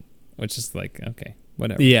it's not. Which is like, okay,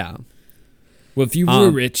 whatever. Yeah. Well, if you were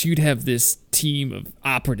rich, you'd have this team of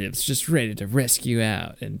operatives just ready to rescue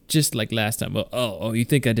out. And just like last time, oh, you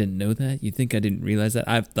think I didn't know that? You think I didn't realize that?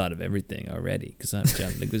 I've thought of everything already because I'm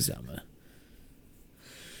John Leguizamo.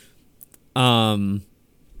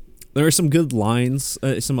 There are some good lines,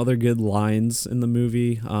 some other good lines in the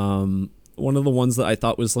movie. One of the ones that I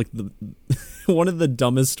thought was like one of the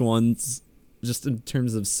dumbest ones, just in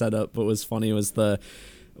terms of setup, but was funny was the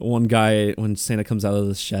one guy when Santa comes out of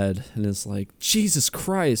the shed and is like, Jesus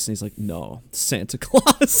Christ, and he's like, no, Santa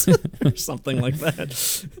Claus or something like that.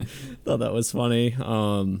 Thought that was funny.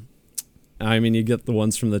 I mean, you get the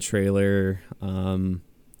ones from the trailer.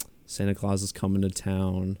 Santa Claus is coming to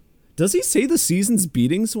town. Does he say the season's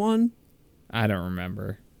beatings one? I don't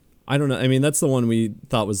remember. I don't know. I mean, that's the one we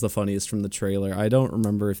thought was the funniest from the trailer. I don't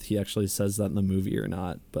remember if he actually says that in the movie or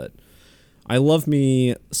not, but I love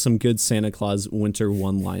me some good Santa Claus winter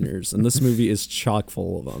one-liners, and this movie is chock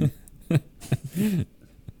full of them. And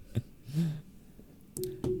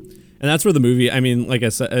that's where the movie, I mean, like I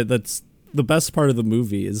said, that's the best part of the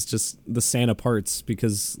movie is just the Santa parts,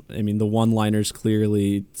 because, I mean, the one-liners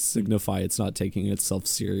clearly signify it's not taking itself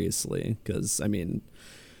seriously, because, I mean,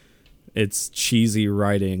 it's cheesy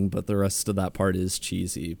writing, but the rest of that part is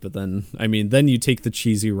cheesy. But then, I mean, then you take the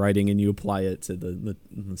cheesy writing and you apply it to the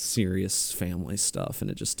serious family stuff,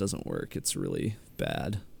 and it just doesn't work. It's really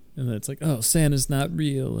bad. And then it's like, oh, Santa's not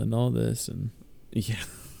real and all this. And yeah.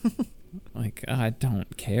 like, I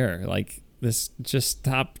don't care. Like, this, just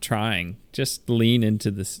stop trying. Just lean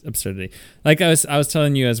into this absurdity. Like I was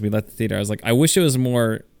telling you as we left the theater, I was like, I wish it was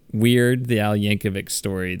more weird, the Al Yankovic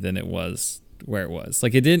story, than it was where it was.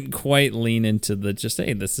 Like, it didn't quite lean into the just,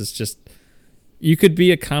 hey, this is just, you could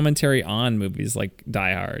be a commentary on movies like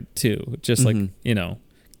Die Hard too, just like, you know,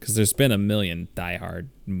 because there's been a million Die Hard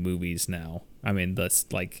movies now. I mean,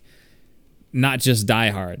 that's like not just Die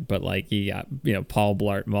Hard, but like you got, you know, Paul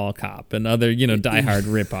Blart Mall Cop and other, you know, Die Hard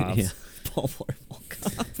ripoffs. Yeah, Paul Blart Mall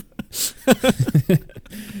Cop.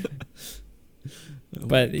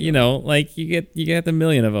 But you know, like you get the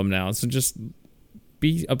million of them now, so just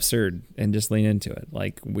be absurd and just lean into it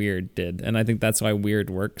like Weird did. And I think that's why Weird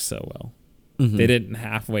works so well. They didn't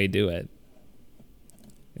halfway do it.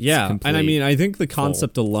 Yeah, and I mean, I think the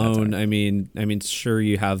concept alone, satire. I mean, sure,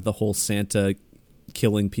 you have the whole Santa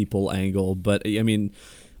killing people angle, but I mean,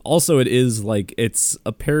 also it is like, it's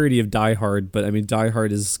a parody of Die Hard, but I mean, Die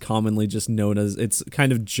Hard is commonly just known as, it's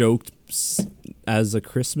kind of joked as a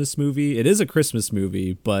Christmas movie. It is a Christmas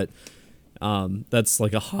movie, but that's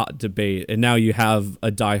like a hot debate. And now you have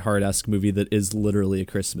a Die Hard-esque movie that is literally a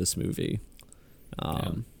Christmas movie.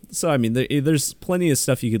 So, I mean, there's plenty of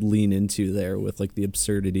stuff you could lean into there with like the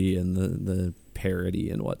absurdity and the parody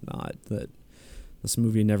and whatnot that this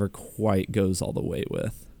movie never quite goes all the way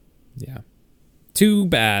with. Yeah. Too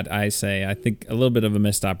bad, I say. I think a little bit of a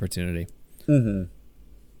missed opportunity. Mm-hmm.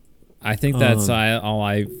 I think that's all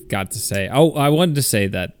I've got to say. Oh, I wanted to say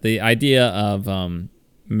that the idea of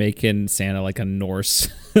making Santa like a Norse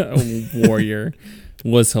warrior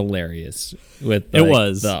was hilarious. With like, it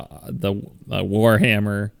was the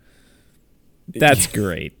Warhammer. That's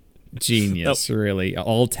great. Genius, really.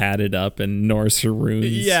 All tatted up and Norse runes.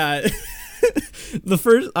 Yeah. The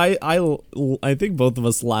first, I think both of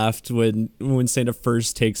us laughed when Santa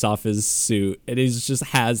first takes off his suit, and he just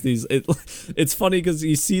has these. It's funny because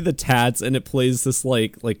you see the tats, and it plays this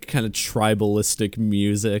like kind of tribalistic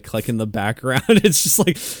music like in the background. It's just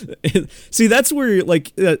like, see, that's where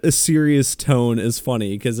like a serious tone is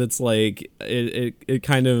funny because it's like it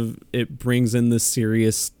kind of it brings in this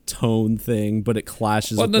serious tone thing, but it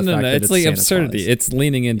clashes. Well, with the fact that it's like Santa absurdity. Claus. It's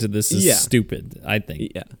leaning into this is stupid. I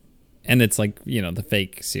think. Yeah. And it's like, you know, the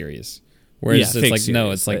fake serious. Whereas it's like, serious. no,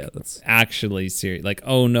 it's like actually serious. Like,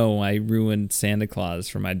 oh no, I ruined Santa Claus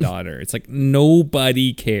for my daughter. It's like,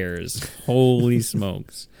 nobody cares. Holy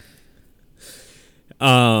smokes.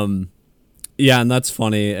 Yeah, and that's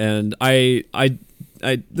funny. And I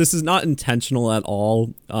this is not intentional at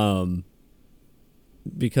all.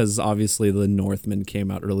 Because obviously the Northman came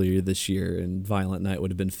out earlier this year and Violent Night would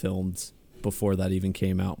have been filmed before that even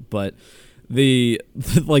came out. But the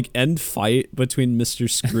like end fight between Mr.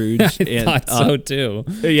 Scrooge and thought so too.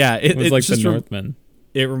 Yeah, it was like the Northman.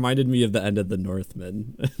 It reminded me of the end of the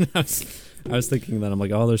Northman. I was thinking that I'm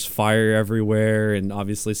like, oh, there's fire everywhere, and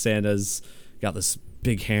obviously Santa's got this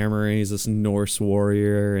big hammer, and he's this Norse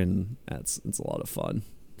warrior, and it's a lot of fun.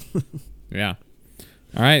 Yeah.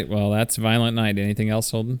 All right. Well, that's Violent Night. Anything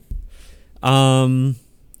else, Holden? No,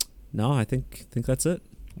 I think that's it.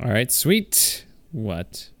 All right. Sweet.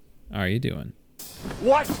 What are you doing?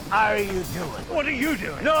 What are you doing? What are you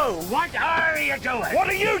doing? No, what are you doing? What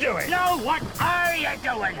are you doing? No, what are you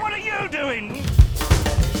doing? What are you doing?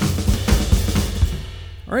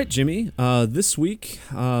 All right, Jimmy. This week,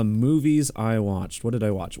 movies I watched. What did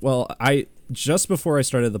I watch? Well, just before I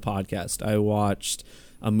started the podcast, I watched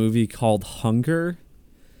a movie called Hunger,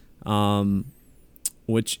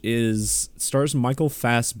 which stars Michael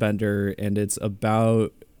Fassbender, and it's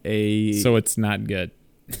about So it's not good.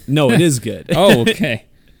 No, it is good. Oh, okay.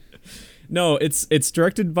 No, it's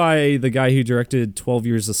directed by the guy who directed 12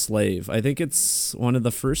 Years a Slave. I think it's one of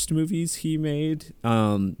the first movies he made.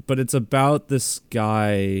 But it's about this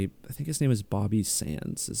guy. I think his name is Bobby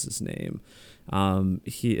Sands is his name.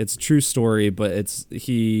 It's a true story, but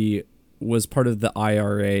he was part of the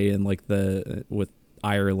IRA and like with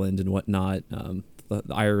Ireland and whatnot.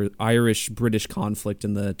 The Irish-British conflict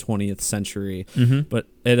in the 20th century. Mm-hmm. But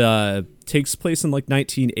it takes place in like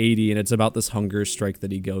 1980, and it's about this hunger strike that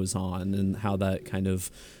he goes on and how that kind of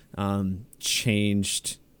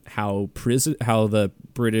changed how the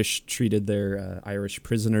British treated their Irish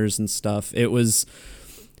prisoners and stuff. It was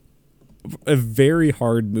a very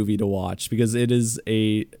hard movie to watch because it is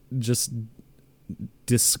a just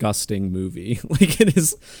disgusting movie. Like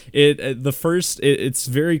it's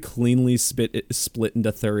very cleanly split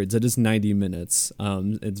into thirds. It is 90 minutes.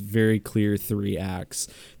 It's very clear 3 acts.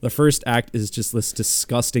 The first act is just this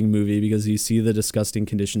disgusting movie because you see the disgusting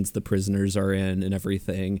conditions the prisoners are in and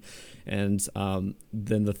everything. And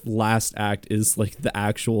then the last act is like the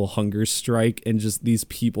actual hunger strike and just these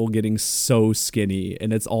people getting so skinny,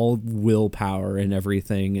 and it's all willpower and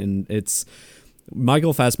everything. And it's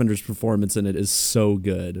Michael Fassbender's performance in it is so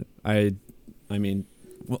good. I mean,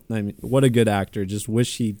 what a good actor. Just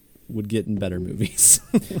wish he would get in better movies.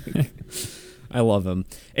 I love him.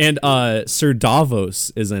 And Sir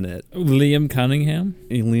Davos is in it. Liam Cunningham?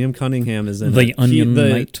 Liam Cunningham is in it. The Onion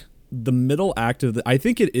Knight. The middle act of I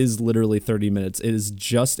think it is literally 30 minutes. It is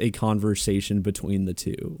just a conversation between the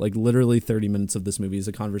two. Like literally 30 minutes of this movie is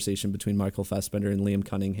a conversation between Michael Fassbender and Liam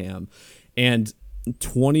Cunningham. And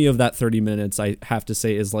 20 of that 30 minutes, I have to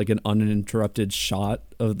say, is like an uninterrupted shot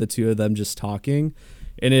of the two of them just talking.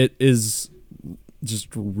 And it is just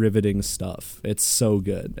riveting stuff. It's so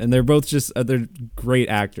good. And they're both they're great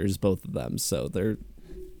actors, both of them. So they're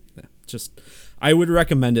just, I would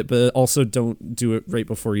recommend it, but also don't do it right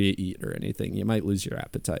before you eat or anything. You might lose your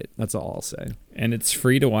appetite. That's all I'll say. And it's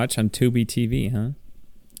free to watch on Tubi TV, huh?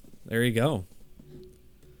 There you go.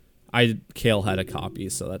 Kale had a copy,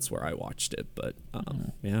 so that's where I watched it. But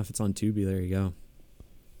yeah, if it's on Tubi, there you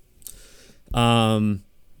go.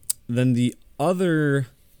 Then the other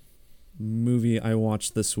movie I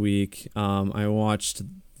watched this week, I watched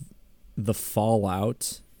The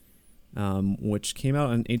Fallout, which came out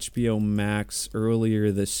on HBO Max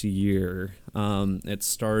earlier this year. It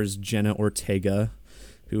stars Jenna Ortega,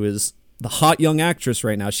 who is the hot young actress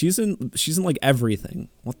right now. She's in like everything.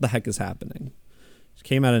 What the heck is happening? She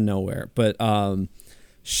came out of nowhere, but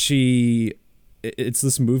it's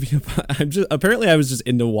this movie about, apparently I was just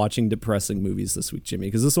into watching depressing movies this week, Jimmy,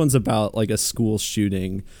 because this one's about like a school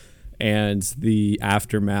shooting and the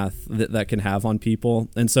aftermath that can have on people.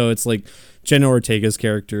 And so it's like Jenna Ortega's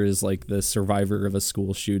character is like the survivor of a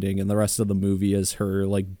school shooting, and the rest of the movie is her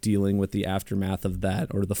like dealing with the aftermath of that,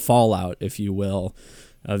 or the fallout, if you will,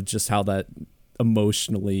 of just how that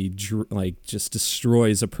emotionally like just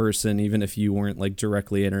destroys a person, even if you weren't like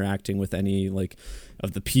directly interacting with any like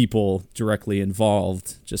of the people directly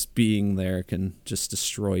involved. Just being there can just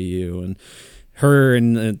destroy you. And her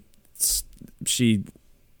and she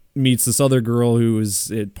meets this other girl who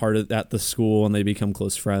is part of at the school, and they become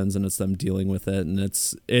close friends, and it's them dealing with it. And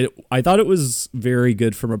I thought it was very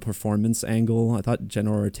good from a performance angle. I thought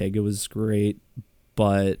Jenna Ortega was great,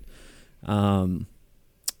 but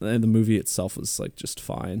and the movie itself was like just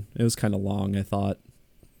fine. It was kind of long, I thought.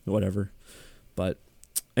 Whatever. But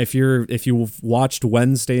if you've watched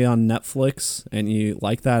Wednesday on Netflix and you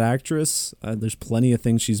like that actress, there's plenty of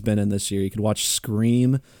things she's been in this year. You could watch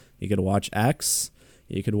Scream, you could watch X,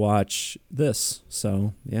 you could watch this.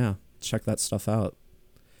 So yeah, check that stuff out.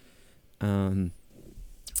 And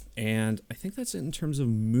I think that's it in terms of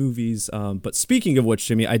movies. But speaking of which,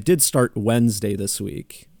 Jimmy, I did start Wednesday this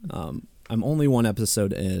week. I'm only one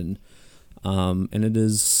episode in, and it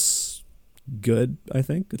is good. I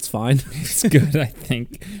think it's fine. It's good. I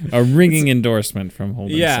think a ringing endorsement from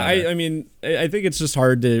Holden. Yeah, I mean, I think it's just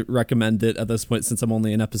hard to recommend it at this point since I'm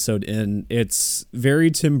only an episode in. It's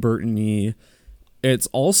very Tim Burton-y. It's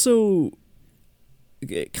also,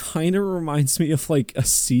 it kind of reminds me of like a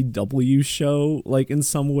CW show, like in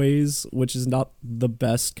some ways, which is not the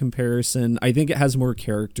best comparison. I think it has more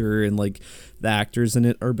character and like the actors in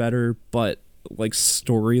it are better, but like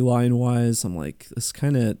storyline wise, I'm like,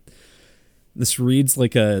 this reads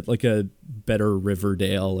like a better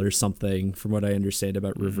Riverdale or something from what I understand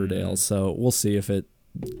about Riverdale. So we'll see if it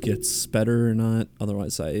gets better or not.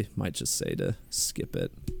 Otherwise I might just say to skip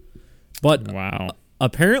it. But wow.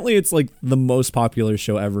 Apparently it's like the most popular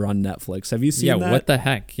show ever on Netflix. Have you seen that? Yeah, what the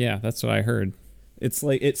heck? Yeah, that's what I heard. It's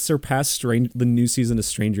like it surpassed the new season of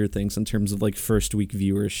Stranger Things in terms of like first week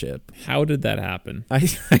viewership. How did that happen? I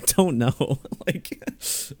don't know. like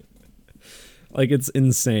it's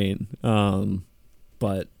insane.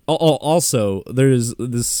 But also there's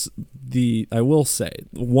I will say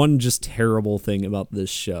one just terrible thing about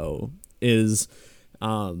this show is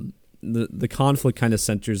the conflict kind of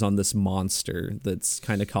centers on this monster that's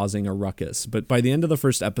kind of causing a ruckus. But by the end of the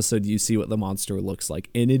first episode, you see what the monster looks like,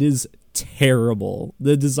 and it is terrible.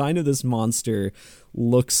 The design of this monster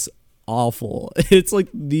looks awful. It's like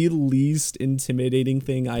the least intimidating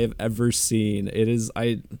thing I have ever seen.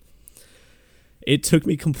 It took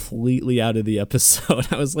me completely out of the episode.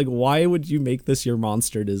 I was like, why would you make this your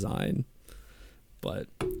monster design? But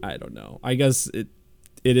I don't know. I guess it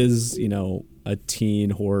is, a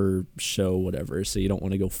teen horror show, whatever, so you don't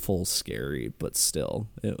want to go full scary, but still,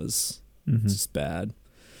 it was just bad.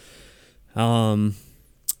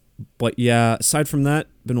 But yeah, aside from that,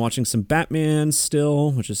 been watching some Batman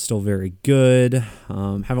still, which is still very good.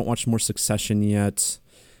 Haven't watched more Succession yet.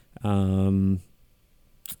 And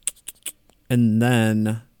then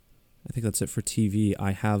I think that's it for TV.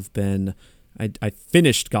 I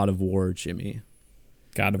finished God of War, Jimmy.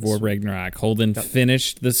 God of War Ragnarok. Holden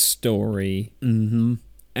finished the story. Mm-hmm.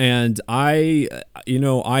 And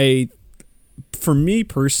for me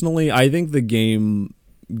personally, I think the game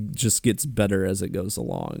just gets better as it goes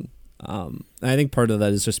along. I think part of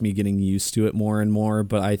that is just me getting used to it more and more,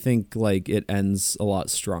 but I think like it ends a lot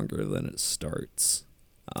stronger than it starts.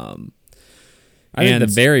 I think the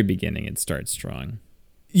very beginning it starts strong.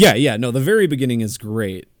 Yeah, no, the very beginning is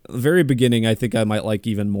great. The very beginning, I think I might like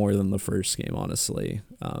even more than the first game, honestly,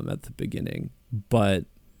 at the beginning. But,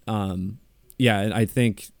 yeah, I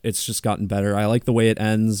think it's just gotten better. I like the way it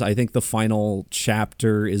ends. I think the final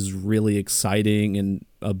chapter is really exciting and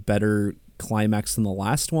a better climax than the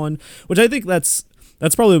last one, which I think that's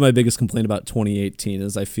probably my biggest complaint about 2018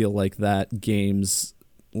 is I feel like that game's,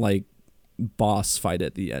 like, boss fight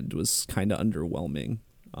at the end was kind of underwhelming.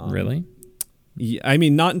 Really? Yeah, I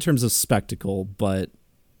mean, not in terms of spectacle, but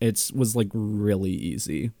it was like really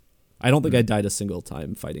easy. I don't think I died a single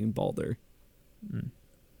time fighting Baldur.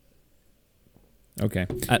 Okay.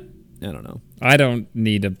 I don't know. I don't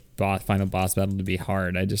need a final boss battle to be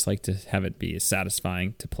hard. I just like to have it be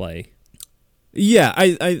satisfying to play. Yeah,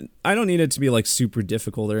 I don't need it to be like super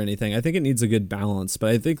difficult or anything. I think it needs a good balance, but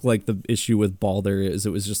I think like the issue with Baldur is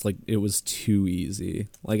it was just like it was too easy.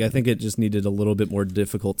 Like I think it just needed a little bit more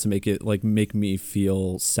difficult to make it like make me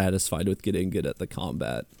feel satisfied with getting good at the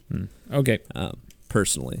combat. Okay.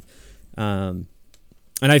 Personally.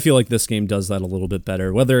 And I feel like this game does that a little bit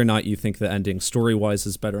better. Whether or not you think the ending story-wise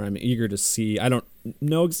is better, I'm eager to see. I don't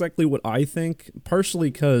know exactly what I think,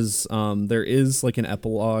 partially because there is like an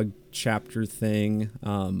epilogue chapter thing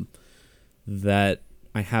that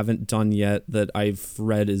I haven't done yet that I've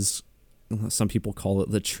read is, some people call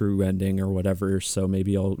it the true ending or whatever, so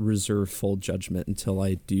maybe I'll reserve full judgment until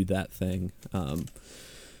I do that thing.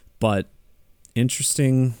 But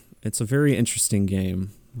interesting. It's a very interesting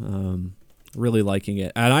game. Really liking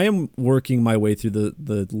it, and I am working my way through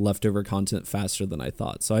the leftover content faster than I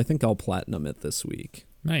thought, so I think I'll platinum it this week.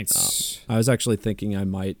 Nice. I was actually thinking I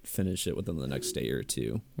might finish it within the next day or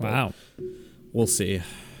two. Wow. We'll see,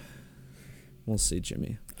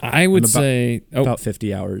 Jimmy. I would say about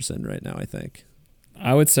 50 hours in right now, I think.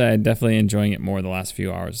 I would say I'm definitely enjoying it more the last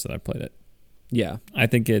few hours that I played it. Yeah, I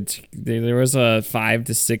think there was a 5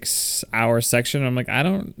 to 6 hour section. I'm like, I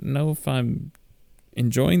don't know if I'm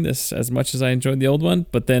enjoying this as much as I enjoyed the old one,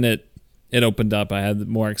 but then it opened up. I had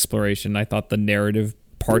more exploration. I thought the narrative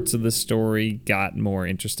parts of the story got more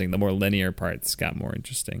interesting. The more linear parts got more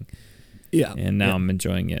interesting. Yeah. And now I'm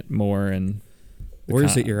enjoying it more. And where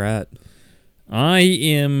is it you're at? I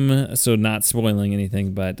am, so not spoiling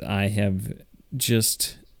anything, but I have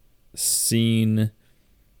just seen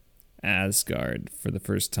Asgard for the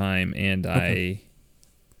first time, and I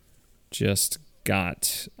just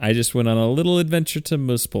went on a little adventure to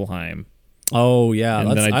Muspelheim. Oh yeah,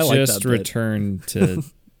 and then I like just that returned to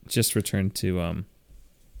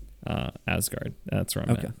Asgard. That's where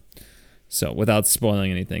I'm at. So without spoiling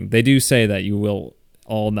anything, they do say that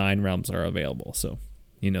all 9 realms are available, so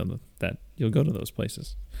you know that you'll go to those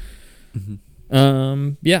places.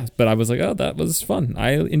 Yeah, but I was like, oh, that was fun.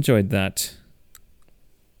 I enjoyed that.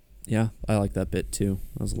 Yeah, I like that bit too.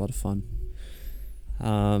 That was a lot of fun.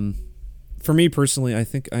 For me personally, I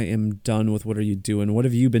think I am done with What Are You Doing? What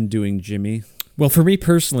have you been doing, Jimmy? Well, for me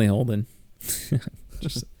personally, Holden,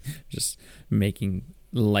 just making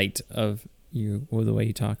light of you or the way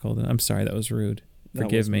you talk, Holden. I'm sorry, that was rude.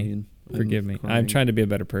 Forgive me. Forgive me. I'm trying to be a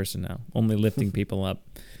better person now. Only lifting people up,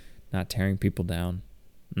 not tearing people down.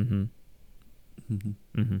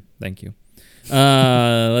 Thank you.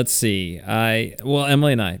 Let's see.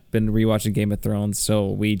 Emily and I been rewatching Game of Thrones, so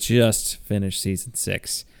we just finished season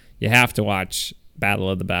 6. You have to watch Battle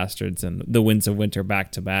of the Bastards and The Winds of Winter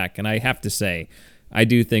back to back. And I have to say, I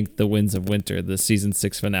do think The Winds of Winter, the season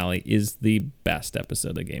 6 finale, is the best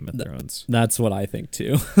episode of Game of Thrones. That's what I think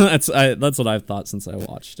too. That's what I've thought since I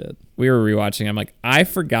watched it. We were rewatching. I'm like, I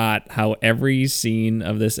forgot how every scene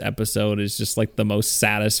of this episode is just like the most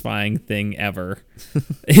satisfying thing ever.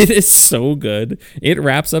 It is so good. It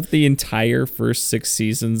wraps up the entire first 6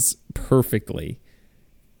 seasons perfectly.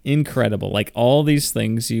 Incredible. Like all these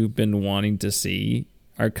things you've been wanting to see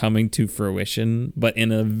are coming to fruition, but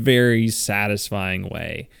in a very satisfying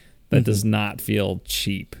way that does not feel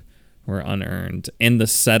cheap or unearned. And the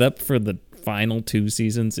setup for the final 2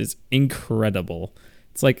 seasons is incredible.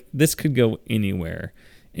 It's like this could go anywhere.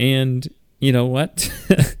 And you know what?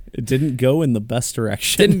 It didn't go in the best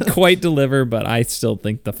direction. Didn't quite deliver, but I still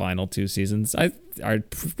think the final 2 seasons are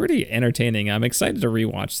pretty entertaining. I'm excited to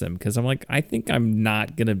rewatch them because I'm like, I think I'm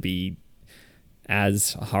not going to be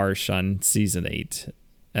as harsh on season 8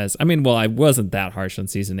 as, I wasn't that harsh on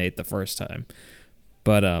season 8 the first time,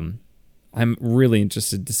 but I'm really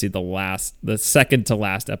interested to see the second to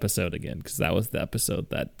last episode again, because that was the episode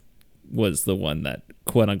that was the one that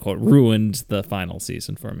quote unquote ruined the final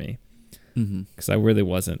season for me. Because I really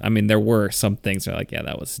wasn't. There were some things that are like, yeah,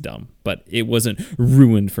 that was dumb, but it wasn't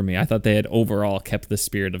ruined for me. I thought they had overall kept the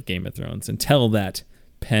spirit of Game of Thrones until that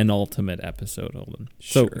penultimate episode, Holden.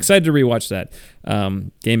 So excited to rewatch that.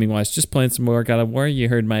 Gaming wise, just playing some more God of War. You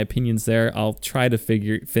heard my opinions there. I'll try to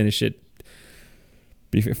finish it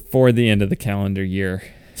before the end of the calendar year.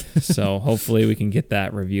 So hopefully we can get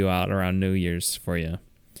that review out around New Year's for you.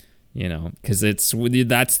 You know, because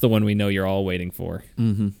that's the one we know you're all waiting for.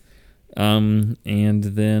 And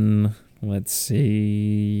then let's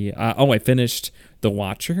see. I finished The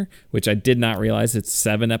Watcher, which I did not realize it's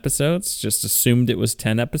 7 episodes. Just assumed it was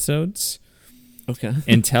 10 episodes. Okay.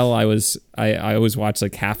 Until I always watch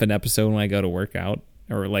like half an episode when I go to work out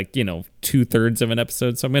or like, 2/3 of an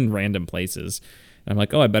episode. So I'm in random places. And I'm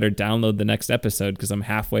like, oh, I better download the next episode because I'm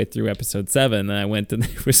halfway through episode 7. And I went and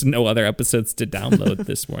there was no other episodes to download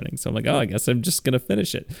this morning. So I'm like, oh, I guess I'm just going to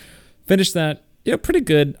finish it. Finish that. Pretty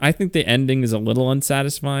good. I think the ending is a little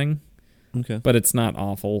unsatisfying. Okay. But it's not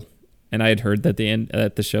awful. And I had heard that the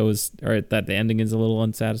ending is a little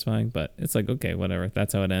unsatisfying, but it's like, okay, whatever.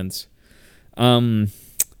 That's how it ends.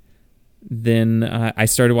 Then I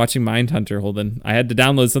started watching Mindhunter. Holden. I had to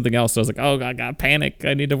download something else. So I was like, oh, I got panic.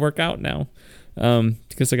 I need to work out now.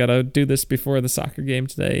 Because I got to do this before the soccer game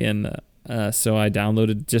today. And so I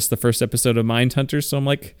downloaded just the first episode of Mindhunter. So I'm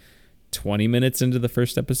like 20 minutes into the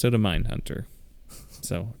first episode of Mindhunter.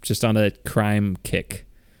 So just on a crime kick,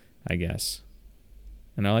 I guess.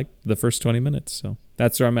 And I like the first 20 minutes. So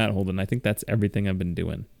that's where I'm at, Holden. I think that's everything I've been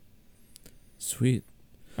doing. Sweet.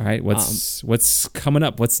 All right. What's coming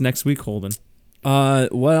up? What's next week, Holden?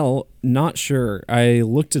 Well, not sure. I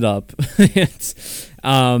looked it up. There's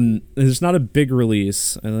not a big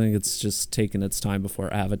release. I think it's just taking its time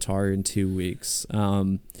before Avatar in 2 weeks.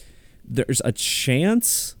 There's a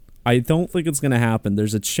chance. I don't think it's going to happen.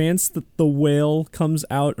 There's a chance that The Whale comes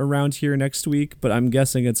out around here next week, but I'm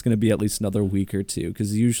guessing it's going to be at least another week or two,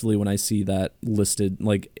 because usually when I see that listed,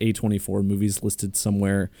 like A24 movies listed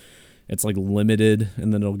somewhere, it's like limited,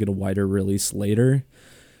 and then it'll get a wider release later.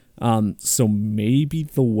 So maybe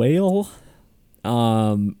The Whale.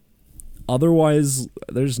 Otherwise,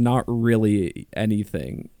 there's not really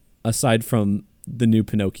anything aside from the new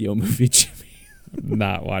Pinocchio movie, Jimmy.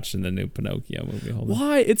 Not watching the new Pinocchio movie. Hold on.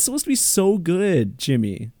 Why? It's supposed to be so good,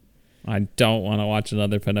 Jimmy. I don't want to watch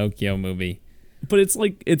another Pinocchio movie. But it's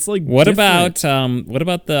like what different.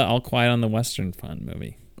 about the All Quiet on the Western Front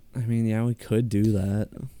movie? I mean, yeah, we could do that.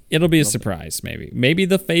 It'll be a surprise, maybe. Maybe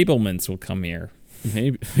the Fablemans will come here.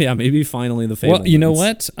 Maybe finally the Fablemans. Well, you know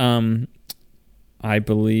what? I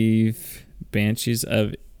believe Banshees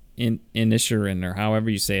of Inisherin, or however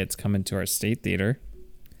you say it's coming to our state theater.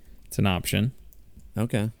 It's an option.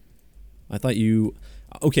 Okay. You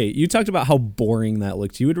talked about how boring that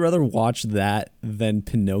looked. You would rather watch that than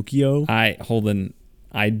Pinocchio? I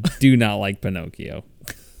do not like Pinocchio.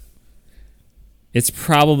 It's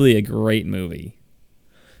probably a great movie.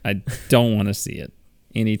 I don't want to see it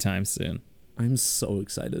anytime soon. I'm so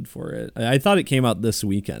excited for it. I thought it came out this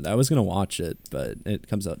weekend. I was going to watch it, but it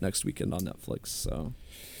comes out next weekend on Netflix, so.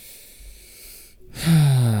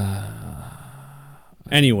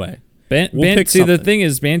 Anyway. The thing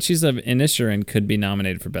is, Banshees of Inisherin could be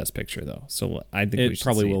nominated for Best Picture, though. So I think we should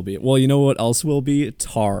probably will be. Well, you know what else will be?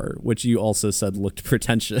 Tar, which you also said looked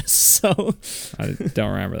pretentious. So I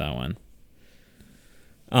don't remember that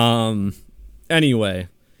one. Anyway,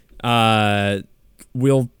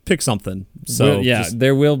 we'll pick something. So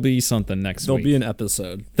there will be something next week. There'll be an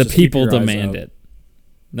episode. The people demand it.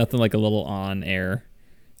 Nothing like a little on-air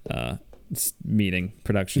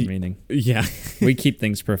production meeting. Yeah. We keep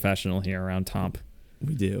things professional here around Tomp.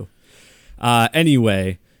 We do.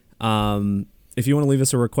 Anyway, if you want to leave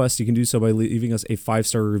us a request, you can do so by leaving us a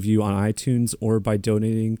 5-star review on iTunes or by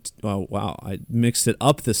donating. I mixed it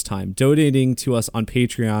up this time. Donating to us on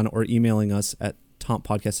Patreon or emailing us at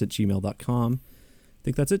tomppodcast@gmail.com. I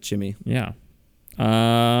think that's it, Jimmy. Yeah.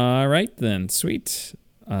 All right, then. Sweet.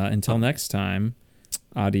 Until next time,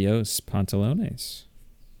 adios, pantalones.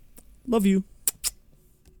 Love you.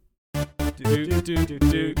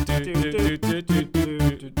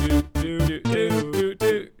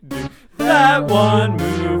 That One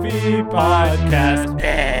Movie Podcast.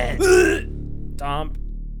 Tomp.